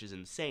numbers, which is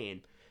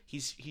insane.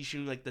 He's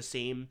shooting like the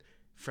same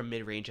from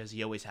mid-range as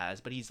he always has,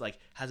 but he's like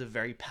has a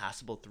very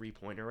passable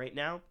three-pointer right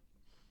now,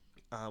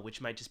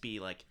 which might just be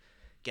like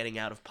getting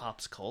out of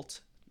Pop's cult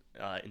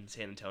in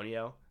San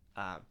Antonio.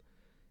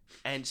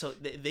 And so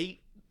the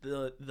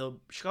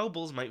Chicago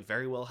Bulls might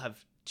very well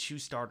have 2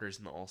 starters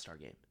in the All-Star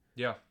game.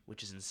 Yeah,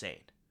 which is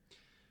insane.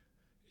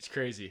 It's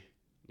crazy.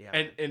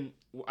 Yeah. And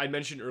I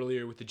mentioned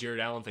earlier with the Jared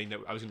Allen thing that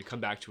I was going to come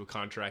back to a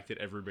contract that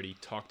everybody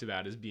talked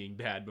about as being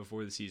bad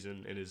before the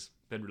season and has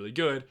been really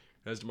good.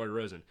 That's DeMar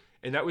DeRozan.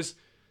 And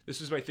this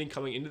was my thing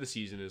coming into the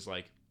season is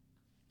like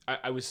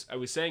I was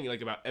saying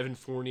like about Evan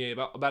Fournier,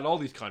 about all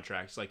these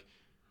contracts, like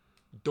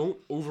don't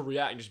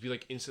overreact and just be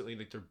like instantly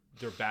like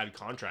they're bad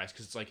contracts,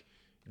 because it's like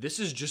this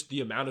is just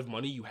the amount of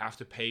money you have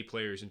to pay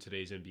players in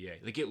today's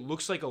NBA. Like it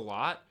looks like a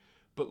lot,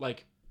 but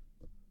like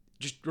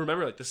just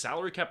remember like the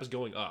salary cap is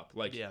going up.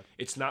 Like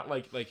it's not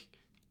like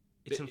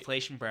it's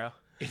inflation, bro.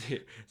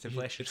 It's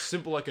inflation. It's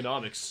simple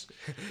economics.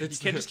 You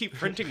can't just keep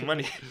printing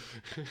money.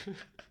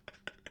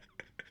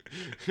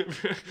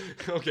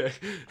 Okay.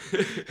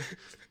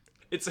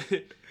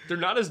 They're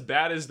not as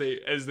bad as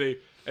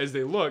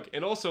they look,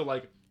 and also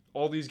like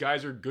all these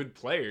guys are good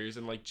players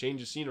and like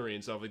change of scenery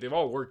and stuff. Like they've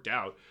all worked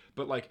out,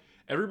 but like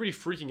everybody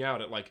freaking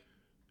out at like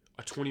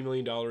a $20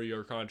 million a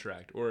year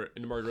contract, or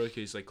in DeMar DeRozan's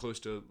case, like close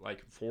to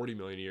like $40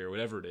 million a year,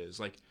 whatever it is,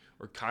 like,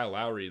 or Kyle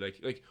Lowry,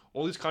 like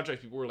all these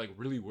contracts people were like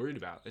really worried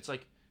about. It's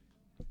like,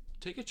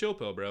 take a chill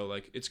pill, bro.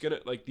 Like, it's gonna,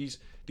 like, these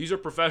are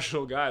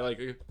professional guys.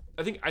 Like,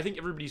 I think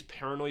everybody's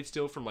paranoid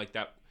still from like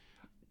that.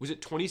 Was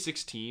it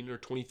 2016 or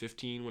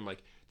 2015 when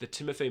like the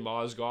Timothy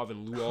Mozgov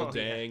and Luol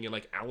Deng and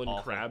like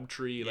Alan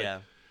Crabtree,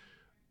 like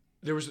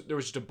there was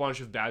just a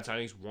bunch of bad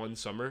signings one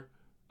summer.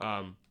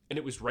 And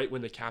it was right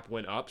when the cap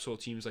went up, so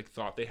teams like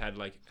thought they had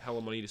like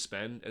hella money to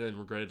spend and then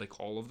regretted like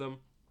all of them.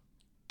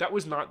 That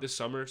was not this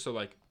summer, so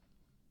like,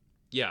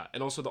 yeah.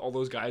 And also all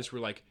those guys were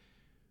like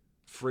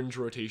fringe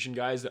rotation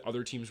guys that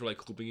other teams were like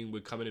hoping in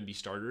would come in and be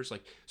starters.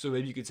 Like, so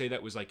maybe you could say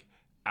that was like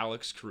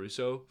Alex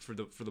Caruso for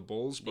the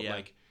Bulls, but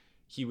like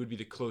he would be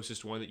the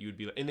closest one that you would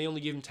be like, and they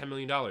only gave him $10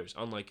 million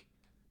on like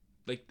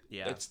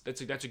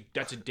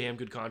that's a damn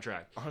good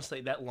contract.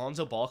 Honestly, that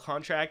Lonzo Ball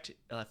contract,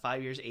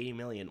 5 years, $80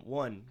 million.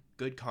 One,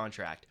 good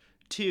contract.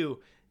 Two,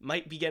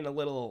 might be getting a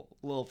little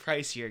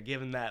pricier,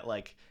 given that,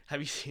 like,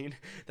 have you seen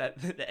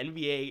that the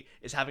NBA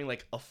is having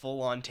like a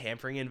full on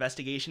tampering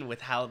investigation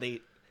with how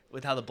the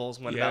Bulls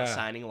went about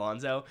signing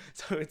Lonzo?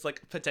 So it's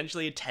like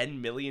potentially a $10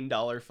 million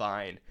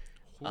fine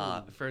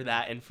for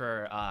that, and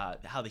for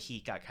how the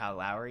Heat got Kyle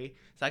Lowry.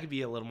 So that could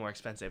be a little more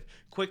expensive.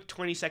 Quick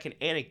 20-second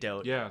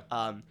anecdote. Yeah.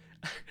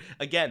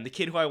 Again, the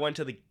kid who I went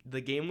to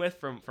the game with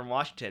from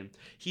Washington,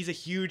 he's a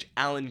huge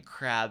Alan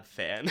Crabb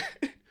fan.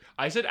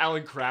 I said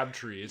Alan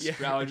Crabtree.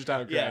 It's Alan just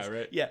Alan Crab, yes.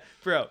 right? Yeah,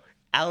 bro.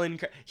 Alan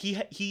Crab.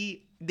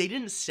 They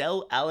didn't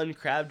sell Alan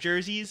Crabb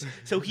jerseys,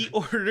 so he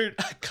ordered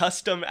a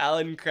custom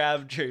Alan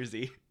Crabb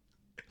jersey.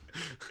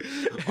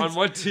 On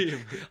what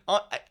team?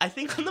 I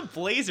think on the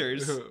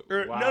Blazers.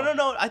 Wow.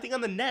 No. I think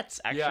on the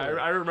Nets, actually.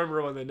 Yeah, I remember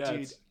him on the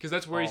Nets. Because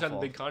that's where he's had the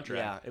big contract.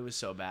 Yeah, it was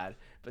so bad.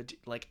 But,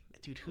 like,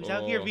 dude, who's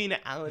out here being an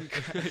Alan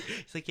Crab?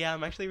 He's like, yeah,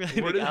 I'm actually really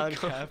big Alan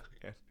Crab.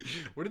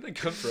 Where did that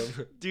come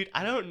from? Dude,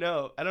 I don't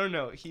know.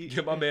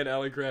 Get my man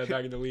Alan Crab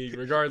back in the league,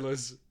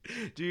 regardless.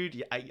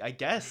 Dude, I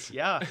guess,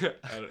 yeah.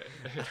 I don't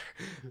know.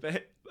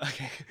 But,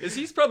 okay.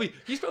 He's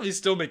probably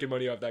still making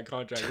money off that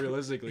contract,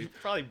 realistically.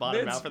 Probably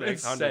bottom out for the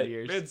next 100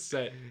 years. Man's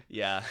set.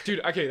 Yeah. Dude,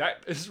 okay,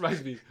 this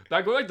reminds me.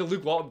 Now, going back to the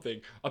Luke Walton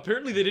thing,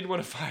 apparently they didn't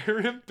want to fire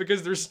him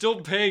because they're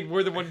still paying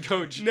more than one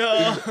coach.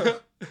 No.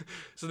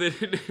 So they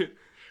didn't...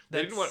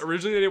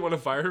 Originally, they didn't want to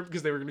fire him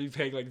because they were going to be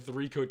paying like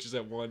 3 coaches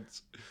at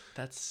once.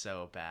 That's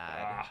so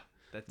bad.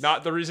 That's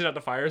not the reason not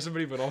to fire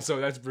somebody, but also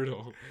that's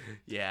brutal.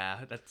 Yeah,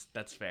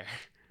 that's fair.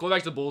 Going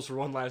back to the Bulls for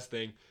one last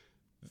thing.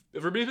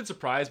 Everybody's been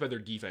surprised by their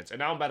defense, and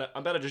now I'm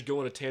about to just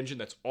go on a tangent.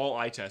 That's all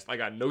eye test. I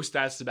got no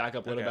stats to back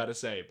up what I'm about to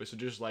say, but so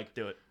just like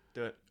do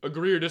it.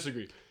 Agree or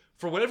disagree.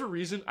 For whatever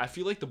reason, I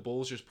feel like the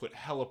Bulls just put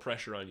hella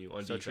pressure on you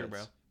on defense. So true,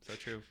 bro. So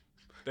true.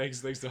 Thanks,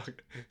 dog.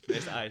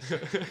 Nice eyes.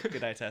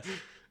 Good eye test.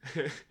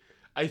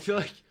 I feel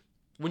like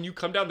when you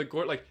come down the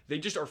court, like, they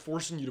just are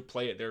forcing you to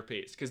play at their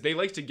pace because they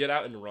like to get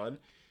out and run.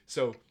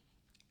 So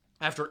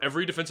after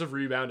every defensive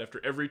rebound,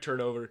 after every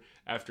turnover,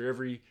 after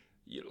every,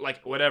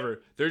 like,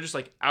 whatever, they're just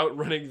like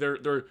outrunning their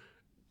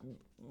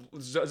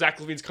Zach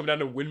LaVine's coming down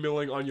and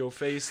windmilling on your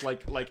face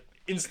like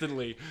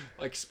instantly,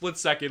 like split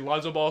second.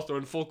 Lonzo Ball's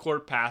throwing full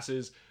court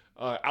passes.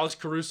 Alex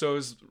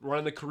Caruso's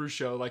running the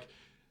Caruso. Like,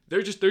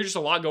 they're just a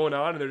lot going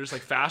on, and they're just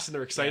like fast and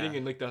they're exciting,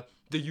 and like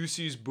the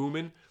UC's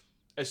booming.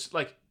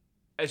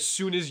 As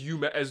soon as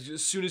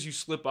you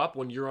slip up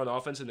when you're on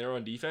offense and they're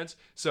on defense.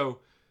 So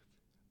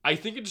I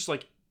think it just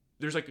like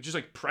there's like just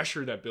like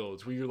pressure that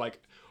builds where you're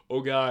like,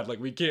 oh God, like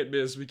we can't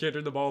miss, we can't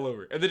turn the ball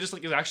over. And then just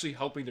like is actually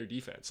helping their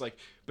defense. Like,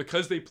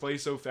 because they play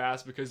so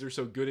fast, because they're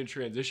so good in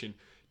transition,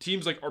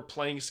 teams like are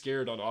playing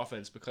scared on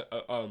offense because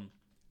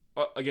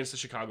against the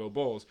Chicago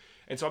Bulls.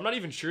 And so I'm not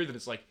even sure that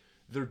it's like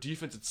their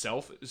defense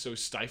itself is so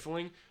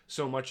stifling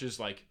so much as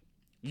like,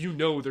 they're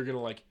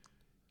gonna like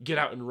get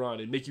out and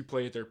run and make you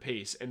play at their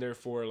pace, and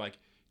therefore like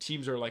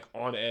teams are like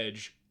on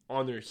edge,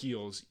 on their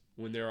heels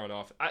when they're on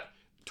off.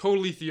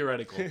 Totally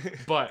theoretical,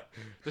 but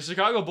the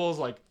Chicago Bulls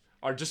like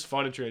are just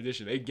fun in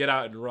transition. They get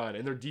out and run,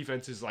 and their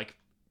defense is like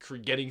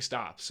getting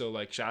stops. So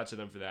like, shout out to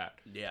them for that.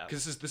 Yeah,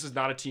 because this is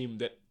not a team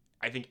that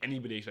I think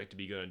anybody expected to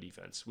be good on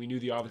defense. We knew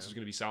the offense was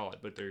going to be solid,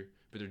 but their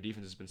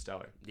defense has been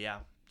stellar. Yeah,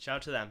 shout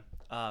out to them.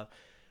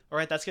 All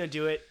right, that's going to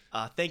do it.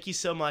 Thank you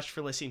so much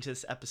for listening to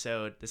this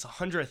episode, this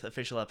 100th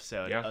official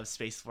episode of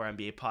Space for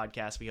NBA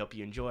podcast. We hope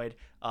you enjoyed.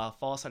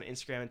 Follow us on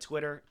Instagram and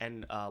Twitter,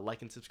 and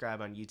like and subscribe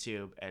on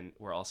YouTube. And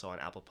we're also on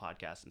Apple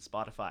Podcasts and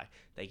Spotify.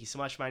 Thank you so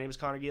much. My name is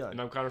Connor Gielan.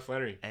 And I'm Connor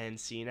Flannery. And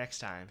see you next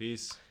time.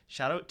 Peace.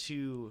 Shout out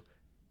to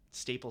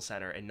Staples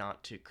Center and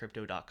not to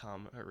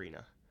Crypto.com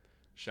Arena.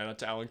 Shout out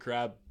to Alan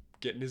Crabb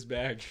getting his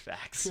bag.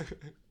 Facts.